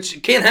 Yeah.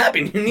 Which can't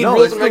happen. You need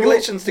rules and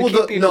regulations to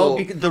keep people. No,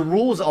 because the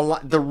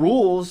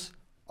rules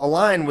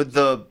align with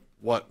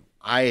what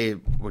I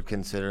would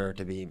consider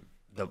to be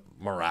the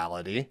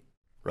morality,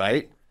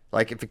 right?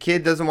 Like if a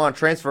kid doesn't want to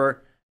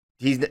transfer,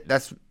 he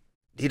doesn't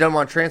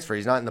want to transfer.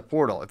 He's not in the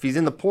portal. If he's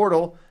in the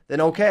portal, then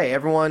okay,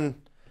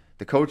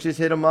 the coaches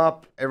hit him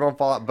up, everyone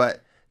follow up.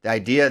 But the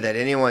idea that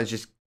anyone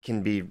just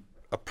can be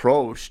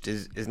approached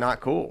is not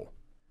cool.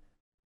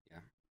 Yeah.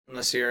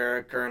 Unless you're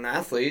a current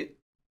athlete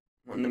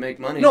wanting to make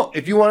money. No,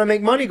 if you want to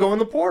make money, go in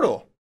the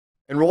portal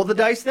and roll the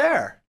dice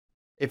there.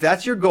 If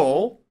that's your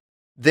goal,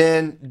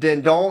 then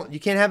you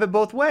can't have it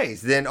both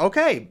ways. Then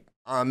okay,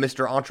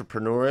 Mr.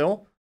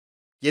 Entrepreneurial,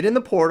 get in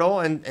the portal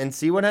and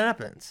see what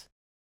happens.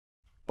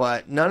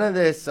 But none of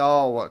this,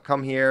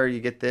 come here, you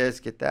get this,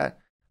 get that.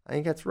 I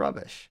think that's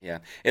rubbish. Yeah.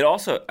 It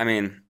also, I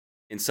mean,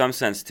 in some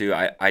sense, too,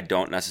 I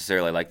don't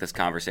necessarily like this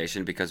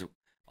conversation because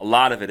a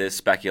lot of it is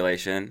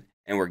speculation,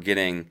 and we're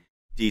getting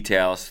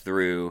details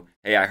through,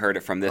 hey, I heard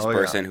it from this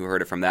person who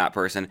heard it from that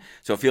person.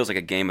 So it feels like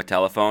a game of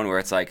telephone where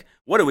it's like,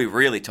 what are we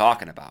really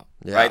talking about?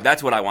 Yeah. Right?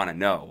 That's what I want to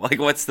know. Like,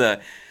 what's the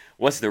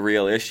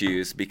real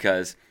issues?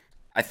 Because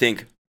I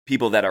think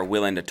people that are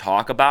willing to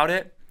talk about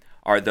it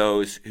are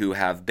those who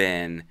have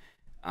been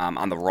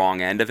on the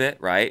wrong end of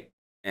it, right?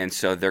 And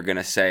so they're going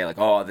to say like,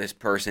 oh, this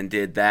person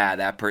did that,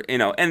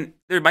 and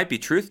there might be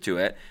truth to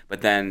it,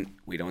 but then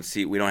we don't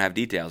have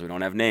details. We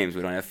don't have names.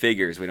 We don't have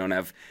figures. We don't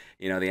have,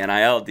 the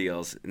NIL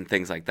deals and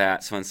things like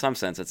that. So in some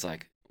sense, it's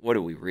like, what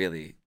are we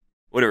really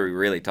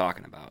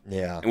talking about?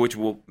 Yeah. And which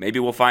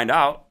we'll find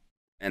out.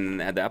 And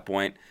at that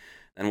point,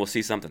 then we'll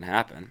see something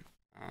happen.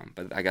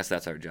 But I guess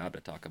that's our job to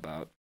talk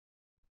about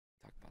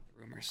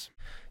the rumors.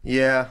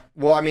 Yeah.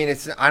 Well, I mean,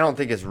 I don't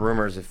think it's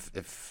rumors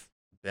if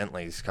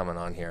Bentley's coming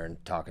on here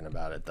and talking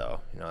about it,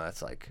 though.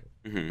 That's like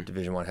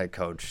Division I head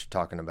coach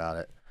talking about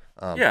it.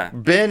 Yeah.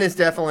 Ben is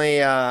definitely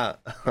a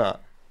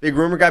big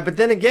rumor guy. But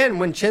then again,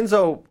 when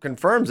Chinzo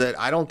confirms it,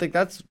 I think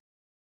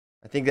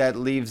that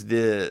leaves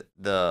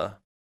the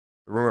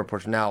rumor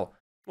portion. Now,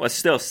 well, it's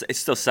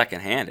still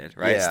second-handed,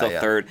 right? It's still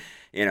third,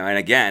 and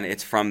again,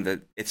 it's from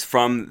the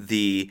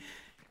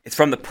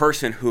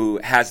person who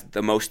has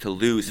the most to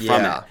lose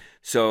from it.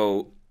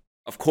 So,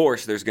 of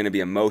course, there's going to be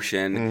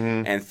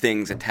emotion and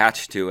things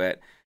attached to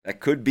it. that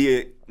could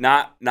be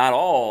not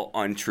all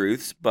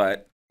untruths,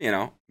 but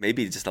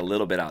maybe just a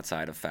little bit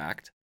outside of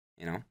fact.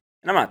 And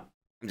I'm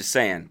just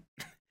saying,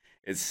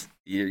 it's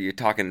you're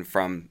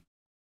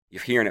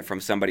hearing it from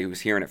somebody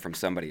who's hearing it from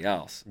somebody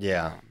else.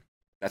 Yeah,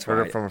 that's heard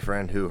why it from a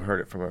friend who heard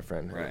it from a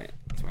friend. Right.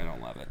 That's why I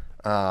don't love it.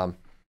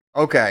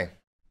 Okay,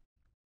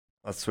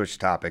 let's switch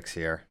topics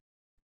here.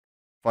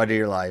 Fight of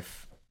Your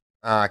Life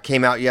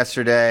came out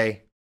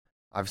yesterday.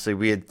 Obviously,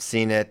 we had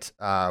seen it.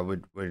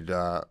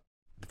 The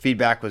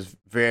feedback was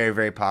very,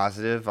 very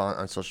positive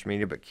on social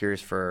media, but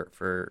curious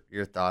for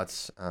your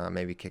thoughts.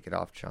 Maybe kick it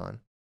off, John.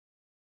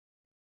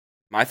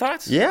 My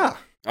thoughts? Yeah.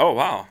 Oh,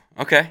 wow.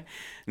 Okay.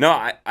 No,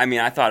 I mean,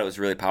 I thought it was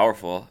really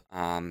powerful.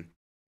 I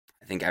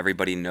think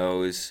everybody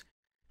knows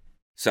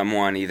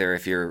someone, either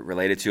if you're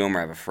related to them or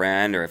have a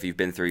friend, or if you've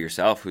been through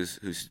yourself,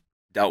 who's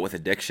dealt with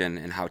addiction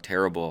and how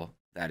terrible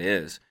that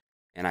is.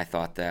 And I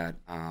thought that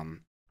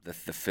the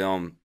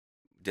film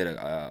did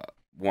a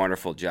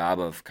wonderful job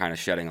of kind of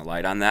shedding a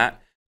light on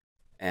that,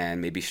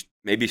 and maybe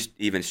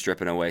even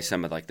stripping away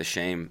some of like the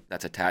shame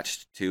that's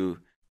attached to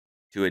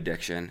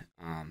addiction,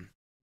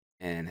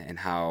 and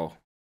how,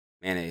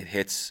 man, it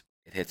hits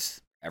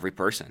every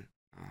person.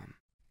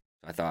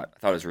 I thought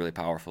it was really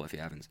powerful. If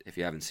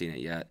you haven't seen it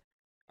yet,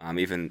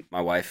 even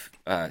my wife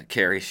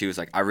Carrie, she was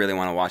like, I really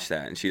want to watch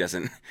that, and she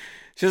doesn't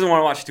want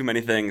to watch too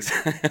many things.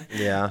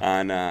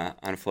 Yeah.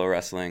 on Flow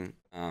Wrestling.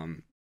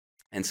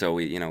 And so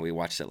we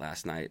watched it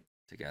last night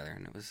together,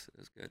 and it was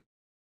good.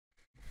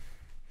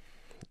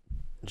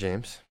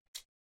 James?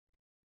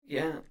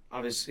 Yeah,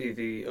 obviously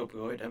the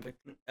opioid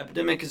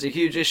epidemic is a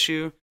huge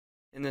issue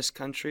in this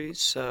country,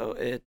 so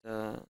it's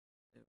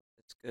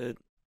good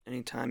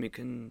anytime you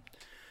can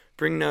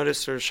bring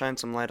notice or shine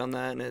some light on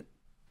that. And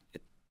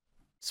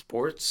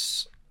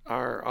sports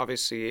are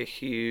obviously a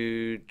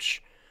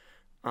huge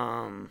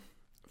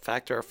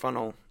factor or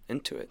funnel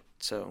into it.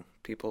 So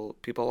people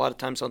a lot of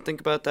times don't think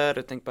about that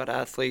or think about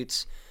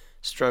athletes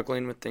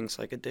struggling with things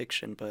like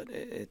addiction, but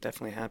it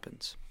definitely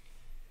happens.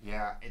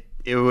 Yeah,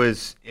 it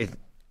was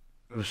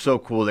so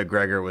cool that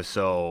Gregor was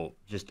so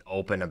just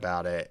open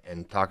about it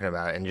and talking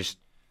about it, and just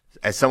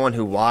as someone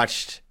who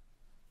watched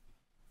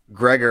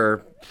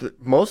Gregor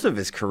most of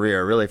his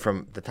career, really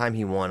from the time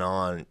he won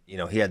on,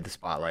 he had the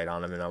spotlight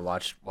on him, and I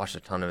watched a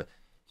ton of it.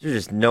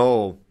 There's just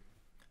no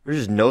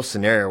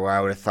scenario where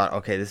I would have thought,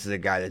 okay, this is a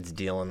guy that's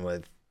dealing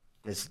with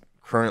this,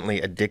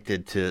 currently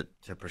addicted to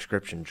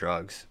prescription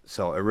drugs.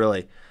 So it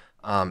really,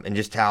 and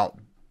just how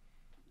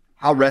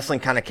wrestling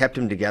kind of kept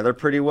him together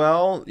pretty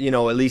well,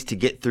 at least to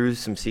get through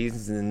some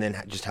seasons, and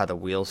then just how the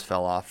wheels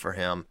fell off for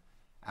him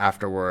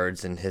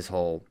afterwards, and his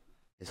whole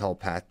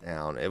path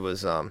down. It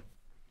was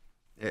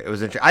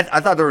interesting. I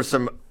thought there were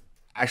some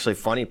actually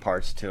funny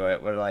parts to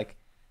it, where like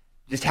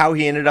just how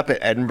he ended up at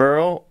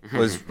Edinburgh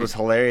was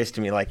hilarious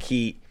to me. Like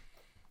he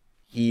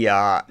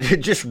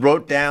just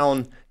wrote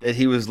down that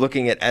he was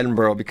looking at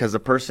Edinburgh because the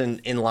person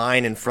in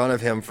line in front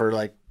of him for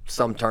like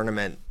some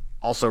tournament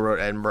also wrote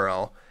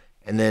Edinburgh,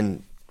 and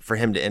then for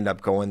him to end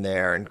up going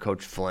there, and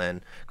Coach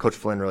Flynn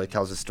really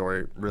tells the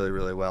story really,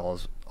 really well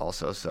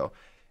also. So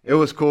it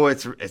was cool.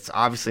 It's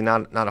obviously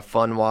not a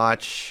fun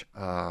watch,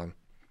 and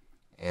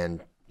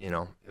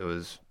it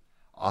was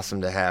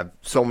awesome to have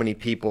so many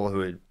people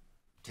who are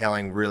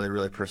telling really,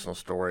 really personal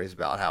stories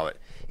about how it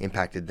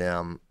impacted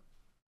them.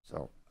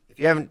 So if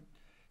you haven't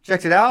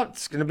checked it out,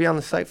 it's going to be on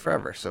the site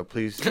forever. So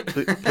please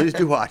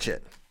do watch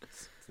it.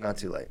 It's not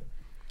too late.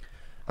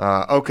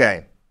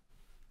 Okay.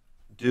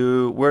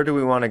 Where do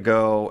we want to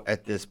go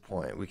at this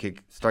point? We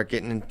could start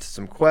getting into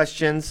some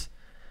questions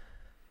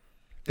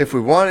if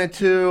we wanted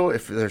to.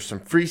 If there's some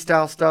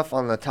freestyle stuff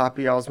on the top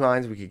of y'all's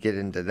minds, we could get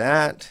into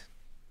that.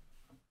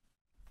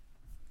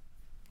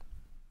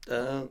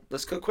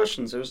 Let's go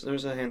questions.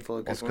 There's a handful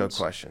of good ones. Let's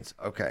go questions.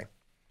 Okay.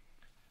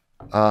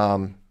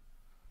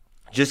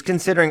 Just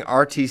considering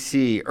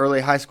RTC,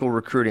 early high school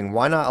recruiting,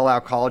 why not allow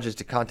colleges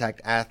to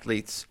contact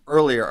athletes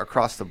earlier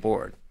across the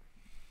board?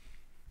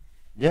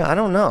 Yeah, I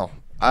don't know.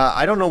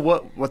 I don't know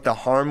what the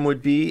harm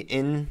would be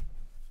in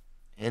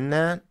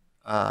that.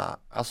 I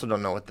also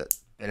don't know what the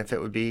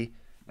benefit would be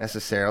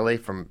necessarily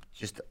from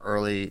just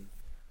early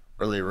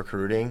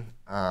recruiting.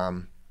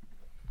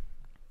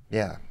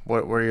 Yeah,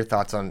 what are your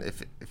thoughts on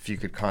if you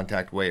could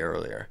contact way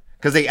earlier?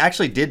 Because they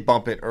actually did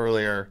bump it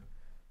earlier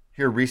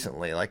here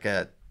recently. Like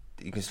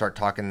you can start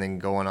talking and then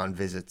going on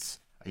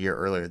visits a year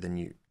earlier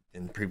than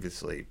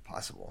previously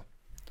possible.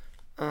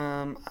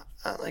 I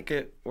like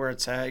it where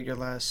it's at, your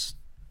last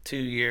 2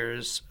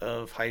 years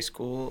of high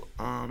school.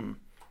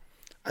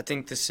 I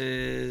think this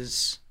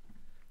is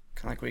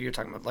kind of like what you're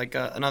talking about, like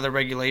another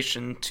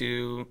regulation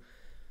to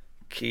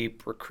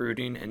keep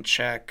recruiting in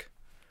check.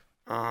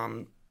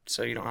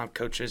 So you don't have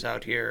coaches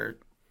out here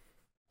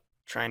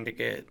trying to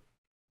get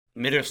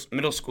middle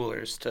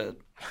schoolers to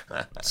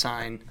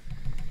sign,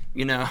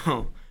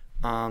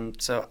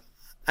 So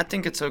I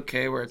think it's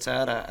okay where it's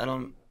at. I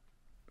don't,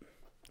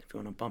 if you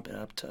want to bump it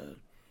up to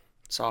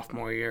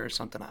sophomore year or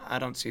something, I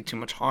don't see too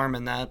much harm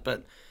in that,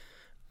 but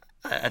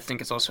I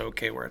think it's also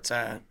okay where it's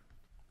at.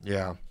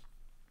 Yeah.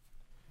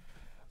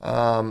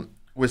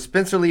 with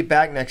Spencer Lee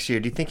back next year,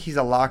 do you think he's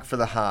a lock for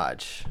the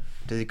Hodge?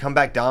 Does he come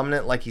back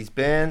dominant like he's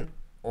been,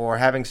 or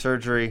having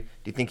surgery,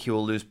 do you think he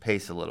will lose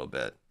pace a little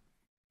bit?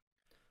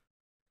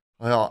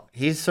 Well,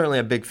 he's certainly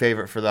a big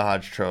favorite for the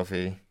Hodge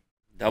Trophy.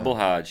 Double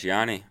Hodge,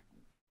 Yanni.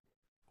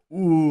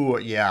 Ooh,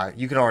 yeah,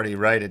 you can already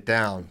write it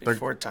down. Big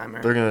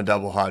four-timer. They're going to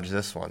double Hodge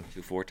this one.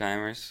 2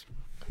 4-timers.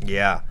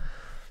 Yeah.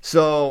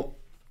 So,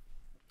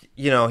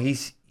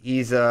 he's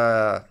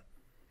I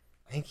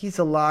think he's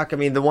a lock. I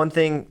mean, the one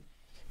thing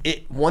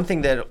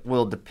that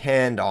will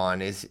depend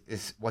on is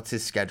what's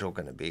his schedule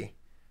going to be,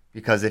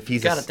 because if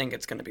he's got to think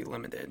it's going to be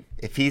limited.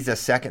 If he's a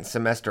second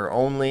semester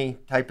only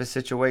type of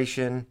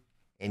situation,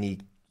 and he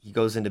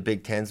goes into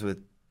Big Tens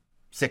with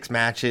 6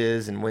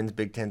 matches and wins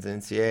Big Tens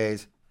and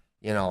NCAAs,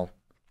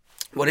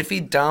 What if he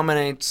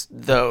dominates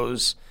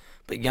those,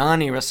 but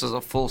Yanni wrestles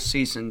a full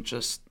season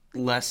just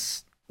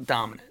less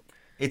dominant?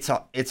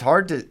 It's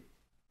hard to,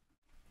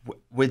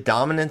 with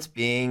dominance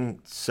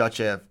being such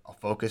a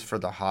focus for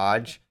the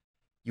Hodge,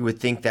 you would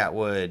think that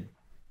would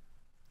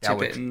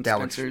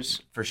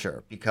for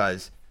sure,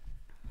 because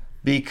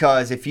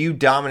if you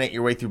dominate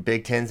your way through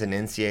Big Tens and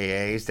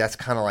NCAAs, that's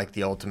kind of like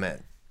the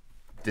ultimate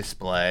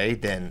display.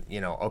 Then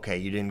okay,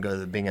 you didn't go to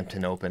the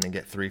Binghamton Open and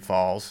get 3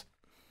 falls.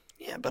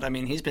 Yeah, but I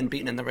mean, he's been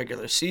beaten in the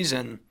regular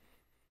season.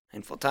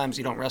 Handful of times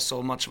you don't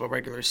wrestle much of a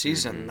regular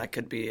season. Mm-hmm. That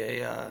could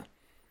be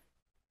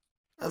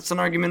that's an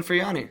argument for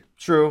Yanni.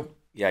 True.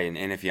 Yeah,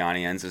 and if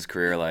Yanni ends his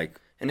career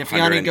like... And if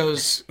Yanni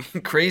goes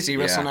crazy,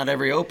 wrestling at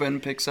every Open,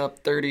 picks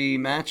up 30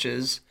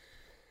 matches...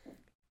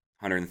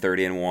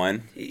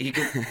 130-1. He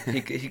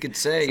could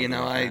say,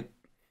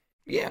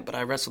 but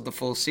I wrestled the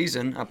full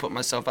season. I put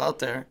myself out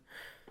there.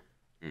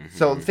 Mm-hmm.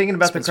 So thinking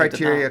about Spencer the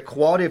criteria,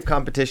 quality of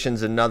competition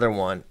is another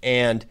one.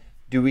 And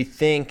do we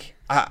think,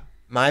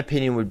 my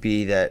opinion would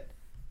be that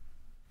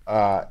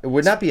it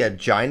would not be a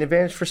giant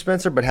advantage for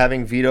Spencer, but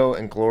having Vito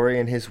and Glory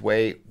in his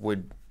weight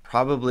would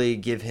probably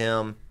give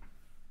him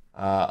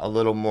a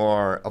little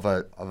more of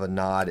a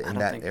nod in that area. I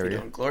don't think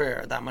Vito and Glory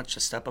are that much a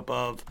step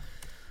above,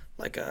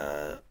 like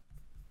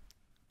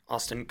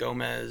Austin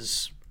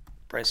Gomez,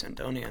 Bryce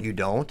Andonian. You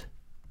don't?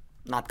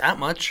 Not that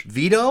much.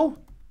 Vito?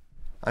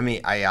 I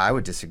mean, I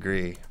would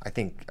disagree. I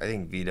think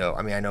Vito.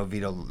 I mean, I know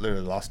Vito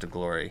literally lost to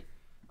Glory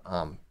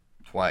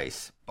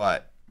twice,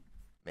 but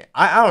man,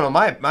 I don't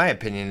know. My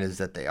opinion is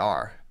that they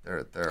are.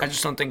 They're I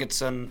just don't think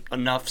it's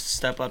enough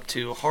step up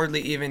to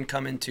hardly even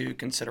come into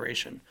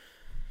consideration.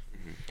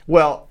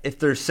 Well, if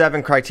there's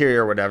 7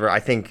 criteria or whatever, I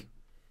think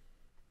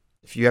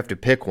if you have to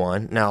pick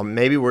one, now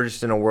maybe we're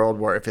just in a world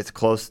where if it's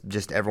close,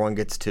 just everyone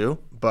gets 2.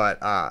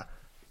 But I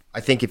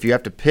think if you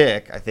have to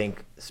pick, I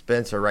think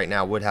Spencer right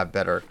now would have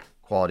better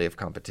quality of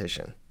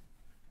competition.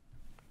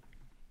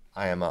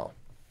 IMO.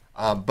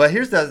 But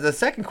here's the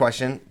second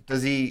question: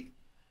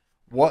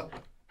 what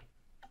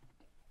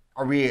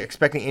are we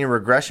expecting any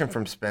regression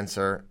from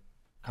Spencer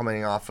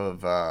coming off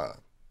of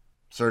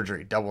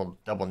surgery,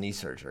 double knee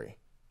surgery?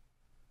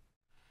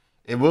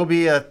 It will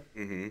be on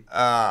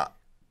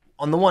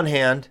the one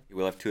hand, He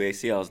will have 2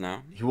 ACLs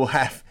now.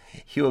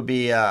 he will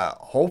be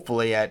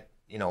hopefully at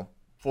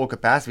full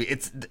capacity.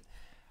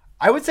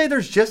 I would say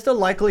there's just a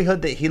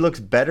likelihood that he looks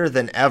better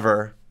than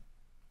ever.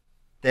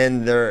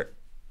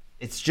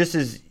 It's just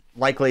as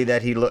likely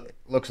that he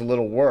looks a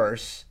little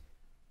worse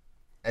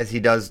as he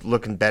does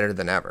looking better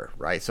than ever,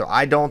 right? So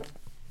I don't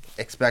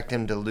expect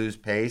him to lose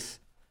pace.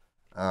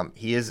 I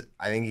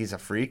think he's a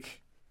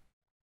freak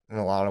in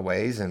a lot of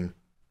ways, and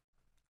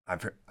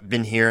I've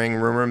been hearing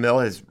rumor mill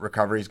his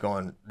recovery is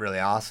going really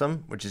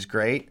awesome, which is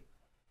great.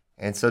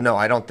 And so no,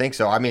 I don't think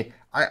so. I mean,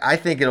 I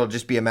think it'll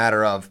just be a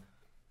matter of,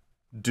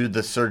 do the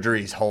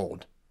surgeries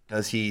hold?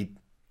 Does he,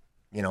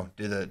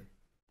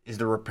 is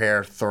the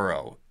repair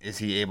thorough? Is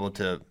he able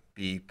to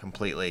be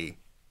completely,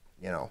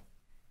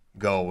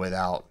 go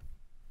without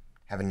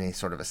having any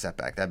sort of a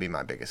setback? That'd be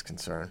my biggest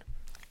concern.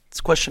 It's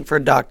a question for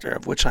a doctor,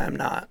 of which I am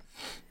not.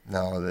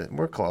 No,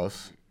 we're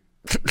close.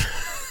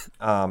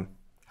 How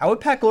would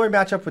Pat Glory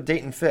match up with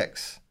Dayton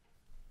Fix?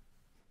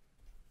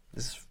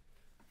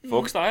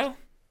 Folk style?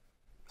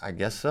 I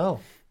guess so.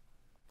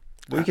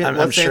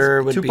 I'm sure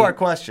it would be 2-part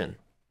question.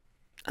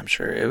 I'm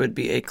sure it would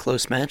be a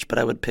close match, but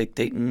I would pick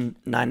Dayton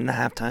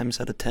 9.5 times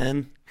out of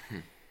 10.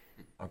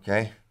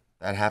 Okay,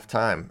 at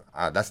halftime,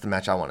 that's the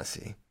match I want to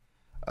see.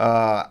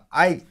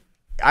 I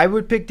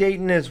would pick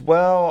Dayton as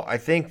well. I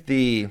think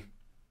the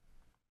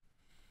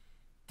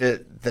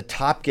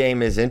top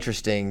game is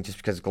interesting just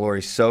because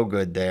Glory's so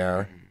good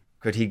there.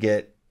 Could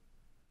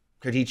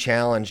he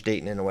challenge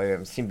Dayton in a way we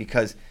haven't seen?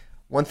 Because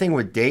one thing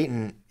with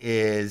Dayton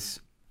is,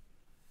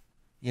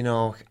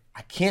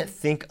 I can't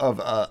think of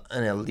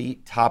an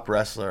elite top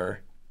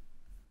wrestler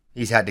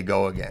he's had to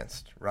go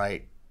against,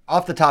 right?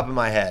 Off the top of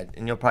my head.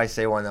 And you'll probably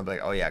say one, and I'll be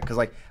like, oh yeah. Because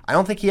I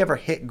don't think he ever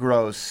hit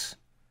Gross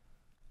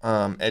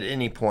at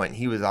any point.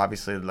 He was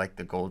obviously like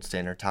the gold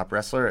standard top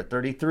wrestler at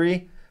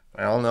 33.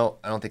 But I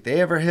don't think they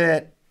ever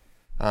hit.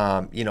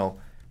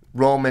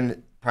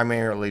 Roman,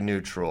 primarily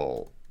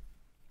neutral.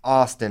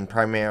 Austin,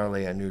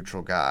 primarily a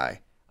neutral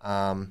guy.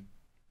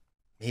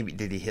 Maybe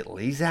did he hit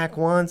Lezak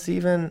once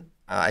even?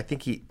 I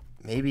think he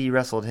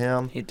wrestled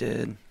him. He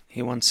did.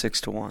 He won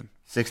 6-1.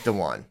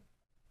 6-1.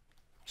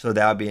 So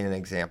that would be an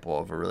example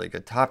of a really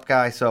good top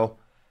guy. So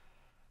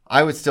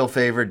I would still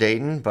favor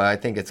Dayton, but I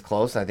think it's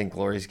close. I think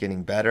Glory's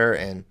getting better.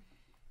 And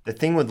the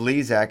thing with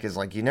Lezak is,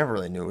 like, you never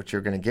really knew what you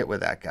were going to get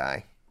with that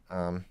guy.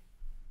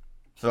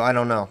 So I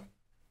don't know.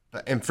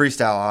 But in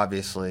freestyle,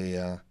 obviously,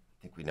 I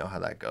think we know how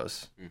that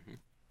goes.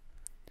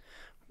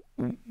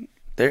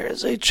 There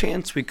is a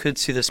chance we could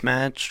see this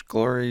match.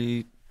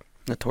 Glory,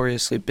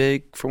 notoriously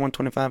big for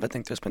 125. I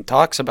think there's been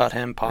talks about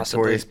him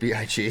possibly. Notorious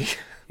B.I.G.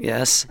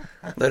 Yes,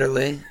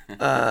 literally.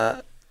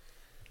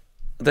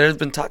 There's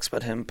been talks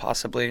about him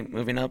possibly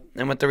moving up.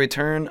 And with the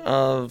return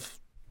of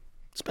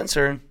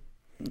Spencer,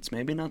 it's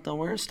maybe not the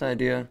worst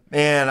idea.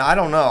 Man, I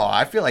don't know.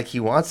 I feel like he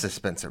wants the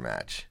Spencer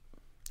match.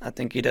 I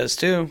think he does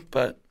too,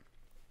 but...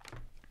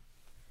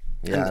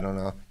 Yeah, I don't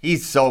know.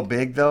 He's so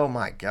big, though.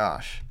 My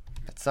gosh.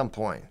 At some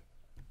point.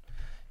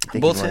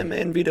 Both him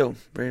and Vito,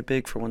 very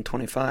big for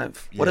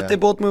 125. What Yeah. if they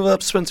both move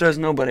up? Spencer has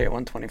nobody at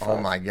 125.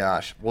 Oh, my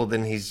gosh. Well,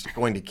 then he's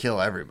going to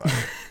kill everybody.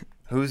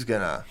 Who's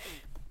going to...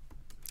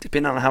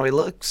 Depending on how he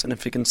looks and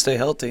if he can stay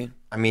healthy.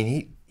 I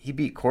mean, he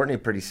beat Courtney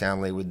pretty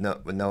soundly with no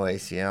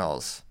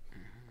ACLs.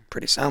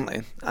 Pretty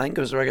soundly. I think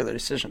it was a regular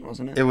decision,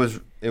 wasn't it?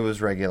 It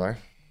was regular.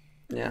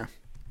 Yeah.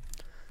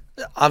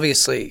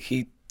 Obviously,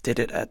 he did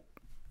it at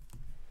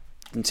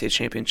NCAA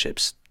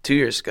championships 2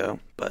 years ago,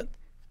 but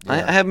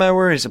Yeah. I have my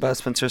worries about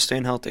Spencer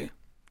staying healthy,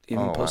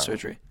 even Oh, post wow.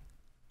 surgery.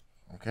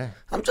 Okay.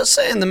 I'm just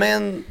saying the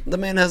man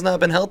has not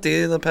been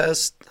healthy the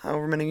past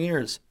however many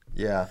years.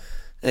 Yeah.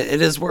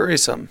 It is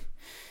worrisome.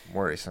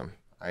 Worrisome.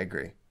 I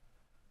agree.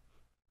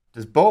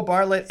 Does Bo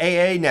Bartlett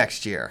AA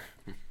next year?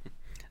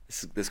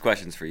 This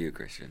question's for you,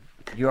 Christian.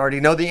 You already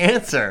know the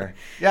answer.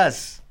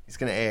 Yes. He's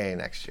going to AA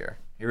next year.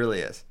 He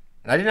really is.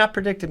 And I did not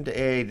predict him to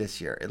AA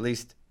this year, at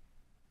least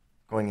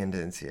going into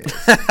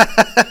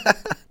NCAAs.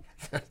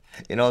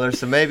 You know, there's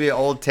some maybe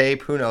old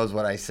tape. Who knows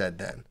what I said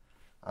then?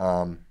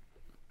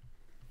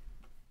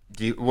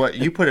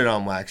 You put it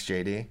on wax,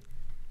 JD?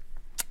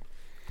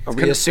 Are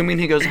we assuming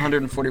he goes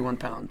 141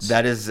 pounds?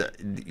 That is,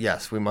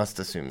 yes, we must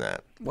assume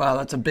that. Wow,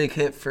 that's a big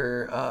hit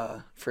for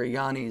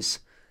Yanni's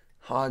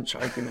Hodge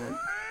argument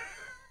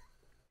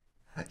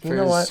You for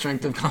know his what?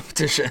 strength of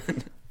competition.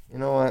 You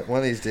know what? One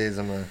of these days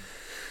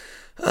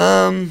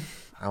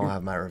I'll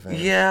have my revenge.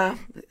 Yeah,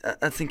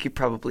 I think he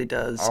probably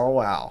does. Oh,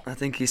 wow. I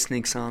think he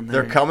sneaks on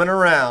there. They're coming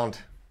around.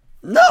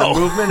 No! The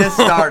movement has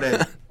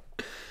started.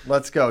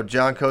 Let's go.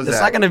 John Kozak. It's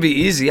not going to be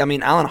easy. I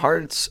mean, Alan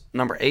Hart's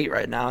number 8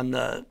 right now in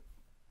the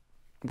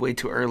way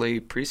too early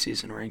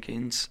preseason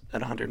rankings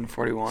at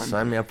 141.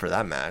 Sign me up for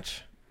that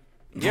match.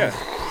 Yeah.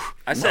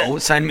 I said, No,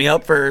 sign me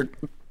up for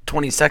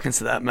 20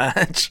 seconds of that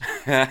match.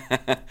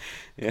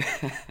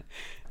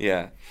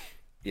 yeah.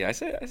 Yeah, I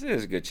say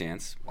there's a good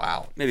chance.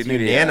 Wow. Maybe It's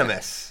maybe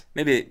unanimous.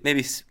 Maybe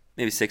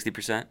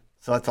 60%.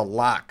 So that's a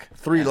lock.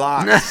 3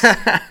 locks.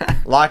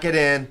 Lock it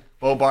in.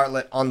 Bo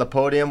Bartlett on the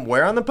podium.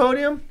 Where on the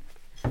podium?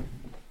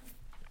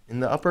 In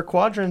the upper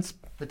quadrants,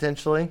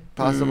 potentially,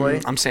 possibly.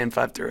 I'm saying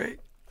 5 through 8.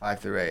 5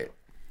 through 8.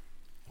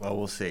 Well,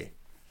 we'll see.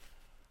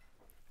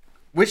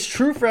 Which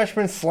true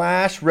freshman /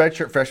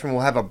 redshirt freshman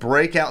will have a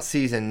breakout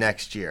season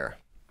next year?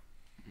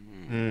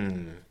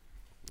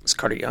 Is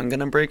Carter Young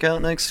going to break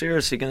out next year, or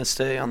is he going to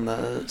stay on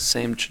the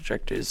same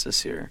trajectory as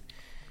this year?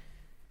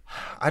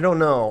 I don't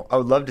know. I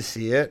would love to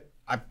see it.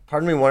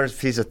 Part of me wonders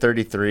if he's a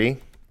 33.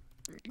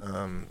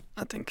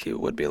 I think he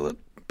would be a little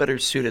better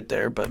suited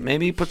there, but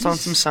maybe he puts on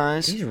some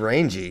size. He's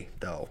rangy,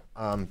 though.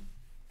 I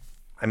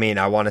mean,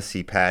 I want to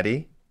see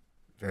Patty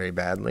very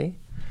badly.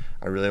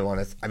 I really want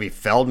to. I mean,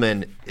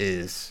 Feldman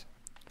is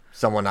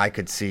someone I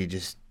could see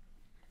just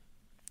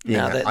being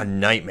a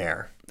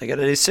nightmare. They got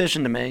a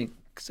decision to make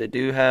because they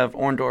do have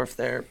Orndorff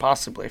there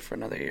possibly for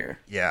another year.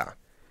 Yeah.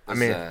 I Does,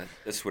 mean,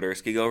 does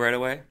Swiderski go right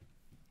away?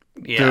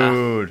 Yeah,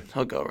 dude.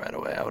 he'll go right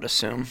away, I would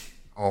assume.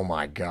 Oh,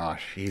 my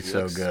gosh. He's He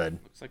so looks- good.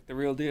 Looks like the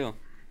real deal.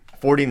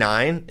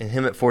 49, and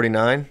him at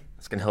 49,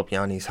 that's going to help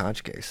Yannis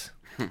Hodgcase.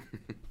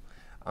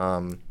 I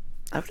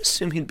would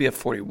assume he'd be a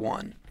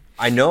 41.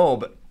 I know,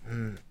 but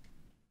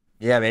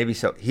yeah, maybe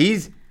so.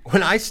 He's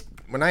when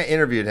I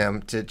interviewed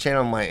him to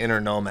channel my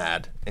inner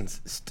nomad and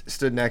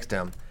stood next to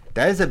him.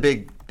 That is a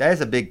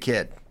big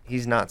kid.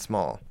 He's not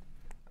small.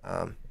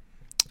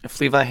 If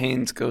Levi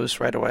Haynes goes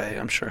right away,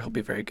 I'm sure he'll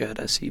be very good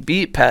as he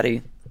beat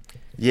Patty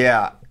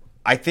Yeah,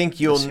 I think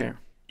this year.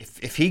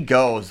 if he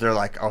goes, they're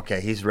like, okay,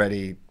 he's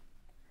ready.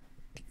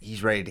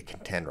 He's ready to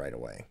contend right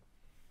away.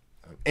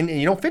 And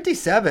you know,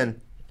 57,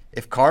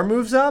 if Carr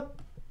moves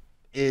up,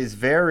 is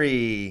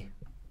very.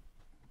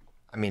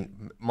 I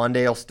mean,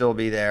 Monday will still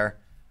be there,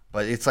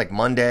 but it's like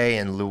Monday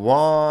and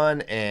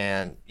Luan,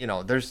 and you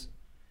know, there's,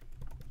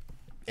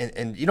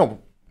 and you know,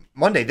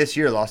 Monday this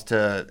year lost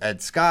to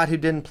Ed Scott, who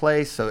didn't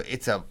play, so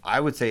it's I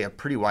would say a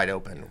pretty wide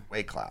open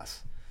weight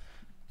class.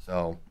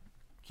 So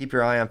keep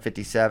your eye on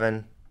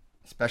 57,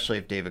 especially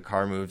if David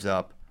Carr moves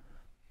up.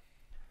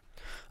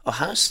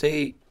 Ohio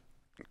State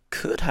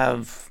could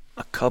have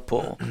a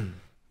couple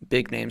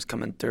big names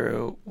coming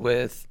through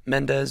with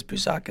Mendez,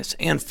 Bouzakis,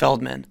 and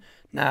Feldman.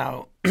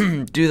 Now,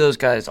 do those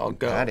guys all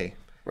go Patty.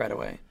 right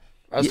away?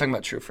 I was talking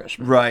about true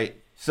freshmen. Right.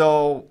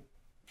 So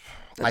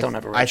That don't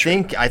have a red I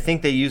shirt.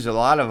 think they use a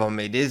lot of them.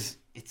 It's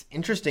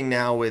interesting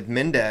now with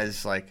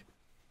Mendez. Like,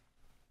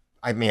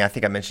 I mean, I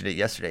think I mentioned it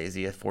yesterday. Is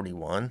he at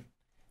 41?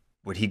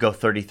 Would he go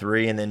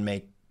 33 and then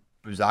make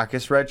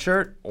Bouzakis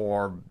redshirt,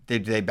 or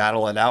did they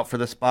battle it out for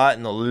the spot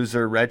and the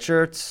loser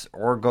redshirts,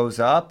 or goes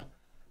up?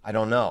 I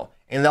don't know.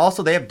 And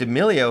also they have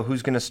D'Amelio,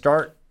 who's going to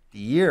start the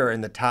year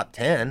in the top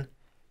 10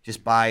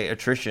 just by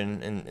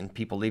attrition and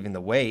people leaving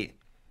the weight.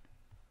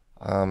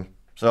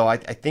 So I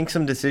think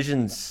some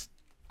decisions.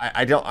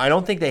 I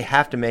don't think they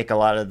have to make a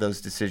lot of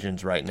those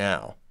decisions right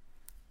now.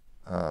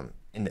 And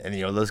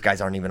those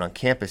guys aren't even on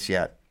campus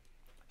yet.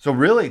 So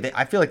really,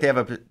 I feel like they have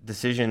a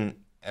decision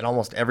at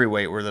almost every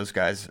weight where those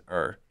guys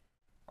are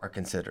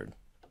considered.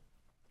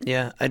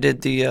 Yeah, I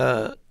did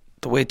the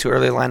way too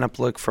early lineup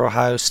look for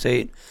Ohio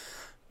State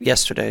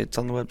yesterday. It's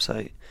on the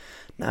website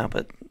now,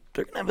 but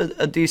they're going to have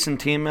a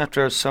decent team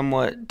after a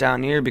somewhat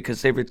down year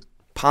because they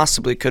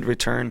possibly could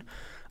return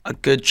a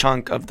good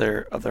chunk of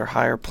their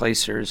higher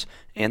placers,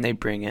 and they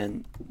bring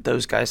in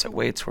those guys at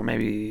weights where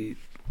maybe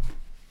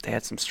they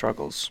had some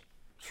struggles.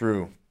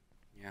 True.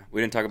 Yeah,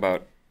 we didn't talk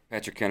about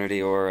Patrick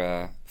Kennedy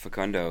or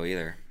Facundo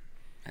either.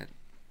 At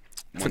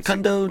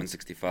Facundo,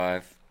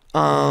 165.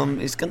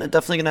 He's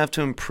definitely gonna have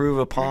to improve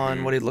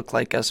upon what he looked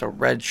like as a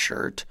red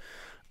shirt,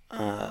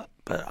 but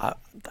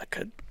that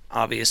could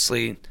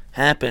obviously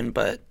happen.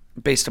 But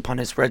based upon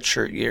his red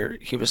shirt year,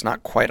 he was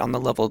not quite on the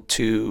level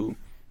to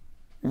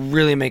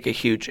really make a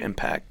huge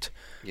impact.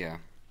 Yeah,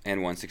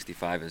 and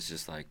 165 is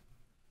just like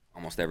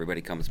almost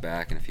everybody comes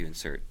back, and if you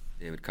insert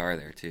David Carr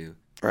there too.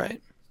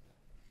 Right.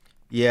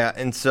 Yeah,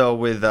 and so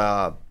with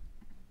and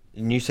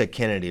you said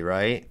Kennedy,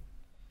 right?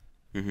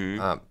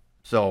 Mm-hmm.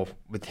 So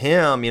with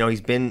him,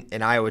 he's been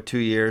in Iowa 2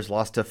 years,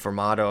 lost to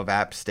Formato of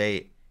App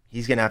State.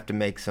 He's going to have to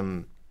make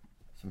some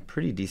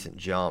pretty decent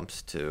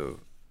jumps to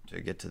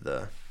get to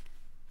the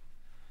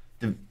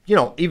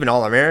even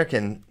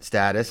All-American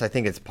status. I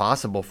think it's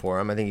possible for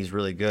him. I think he's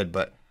really good,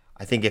 but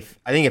I think if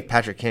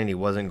Patrick Kennedy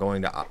wasn't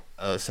going to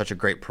such a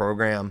great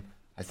program,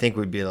 I think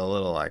we'd be a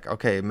little like,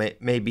 okay,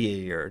 maybe a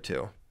year or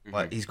two. Mm-hmm.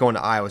 But he's going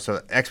to Iowa,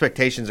 so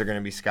expectations are going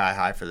to be sky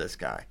high for this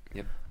guy.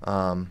 Yep.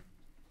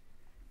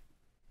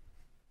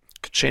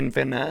 Could Shane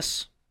Van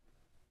Ness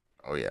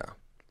Oh yeah.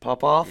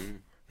 pop off? Mm-hmm.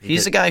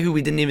 He's a guy who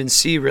we didn't even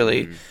see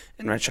really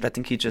in redshirt. I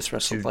think he just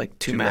wrestled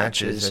two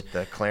matches. at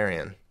the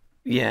Clarion.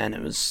 Yeah, and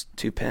it was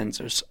 2 pins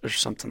or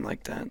something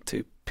like that.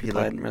 Two people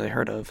I hadn't really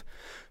heard of.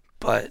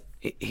 But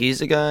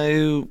he's a guy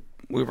who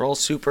we were all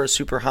super,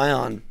 super high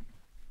on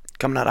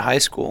coming out of high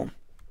school.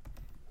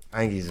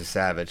 I think he's a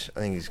savage. I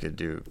think he's going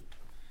to do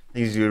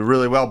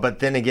really well. But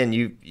then again,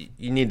 you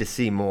need to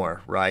see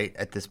more, right?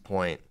 At this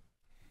point,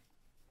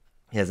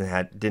 he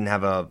didn't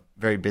have a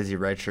very busy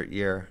redshirt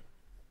year,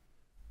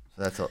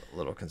 so that's a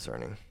little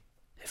concerning.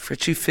 If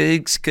Richie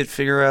Figs could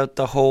figure out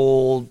the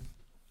whole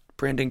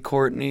Brandon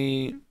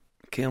Courtney,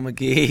 Cale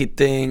McGee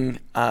thing,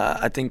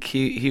 I think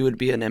he would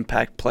be an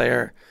impact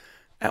player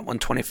at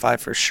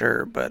 125 for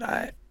sure.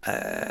 But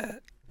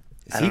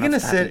Is he going to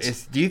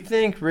sit? Do you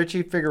think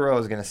Richie Figueroa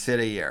is going to sit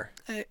a year?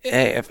 Hey,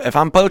 if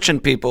I'm poaching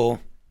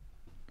people,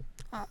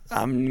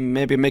 I'm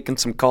maybe making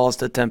some calls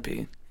to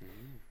Tempe.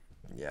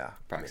 Yeah.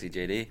 Proxy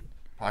JD.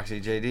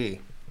 Proxy JD.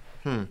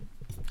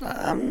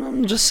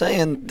 I'm just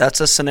saying that's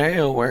a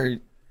scenario where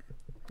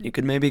you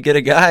could maybe get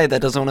a guy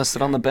that doesn't want to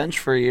sit on the bench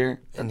for a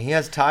year. And he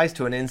has ties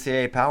to an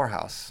NCAA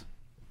powerhouse.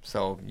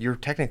 So you're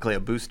technically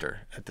a booster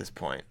at this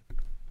point.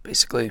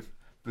 Basically.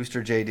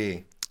 Booster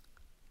JD.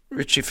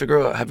 Richie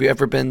Figueroa, have you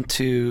ever been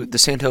to the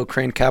Sandhill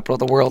Crane capital of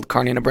the world,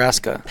 Kearney,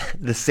 Nebraska?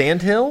 The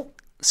Sandhill?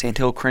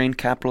 Sandhill Crane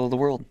capital of the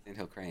world.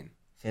 Sandhill Crane.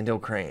 Sandhill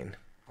Crane.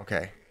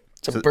 Okay.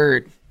 It's a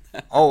bird.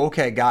 Oh,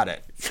 okay. Got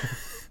it.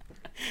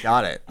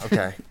 Got it.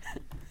 Okay.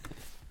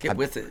 Get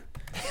with it.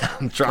 I'm Go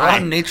out in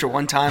trying. nature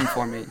one time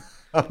for me.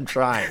 I'm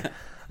trying.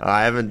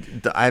 I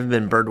haven't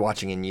been bird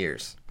watching in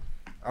years.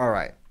 All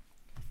right.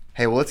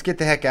 Hey, well, let's get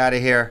the heck out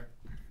of here.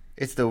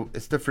 It's the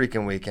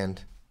freaking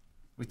weekend.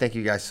 We thank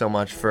you guys so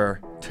much for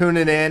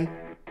tuning in.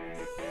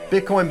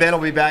 Bitcoin Ben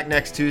will be back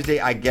next Tuesday,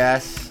 I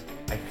guess.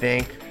 I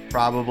think,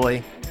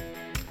 probably.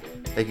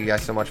 Thank you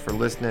guys so much for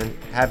listening.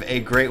 Have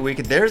a great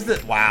weekend.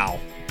 Wow.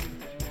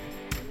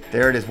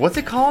 There it is. What's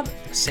it called?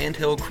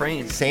 Sandhill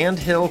Crane.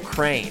 Sandhill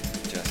Crane.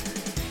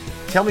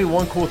 Tell me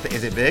one cool thing.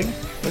 Is it big?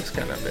 Looks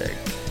kind of big.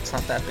 It's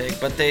not that big,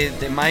 but they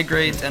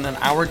migrate in an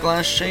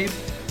hourglass shape,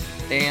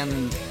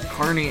 and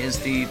Kearney is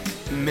the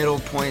middle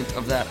point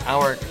of that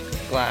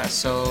hourglass.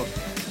 So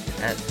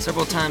at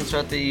several times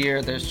throughout the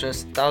year, there's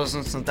just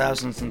thousands and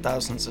thousands and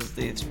thousands of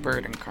these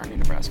bird in Kearney,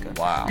 Nebraska.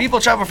 Wow.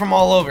 People travel from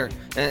all over.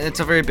 It's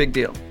a very big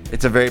deal.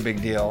 It's a very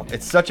big deal.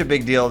 It's such a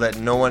big deal that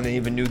no one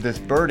even knew this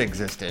bird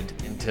existed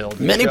until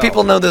the Many show.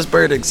 people know this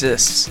bird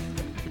exists.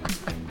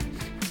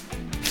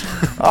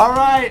 All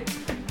right.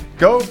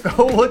 Go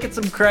look at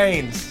some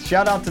cranes.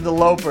 Shout out to the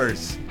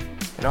Lopers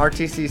and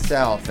RTC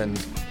South and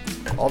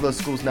All those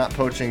schools not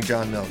poaching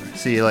John Milner.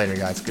 See you later,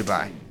 guys.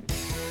 Goodbye.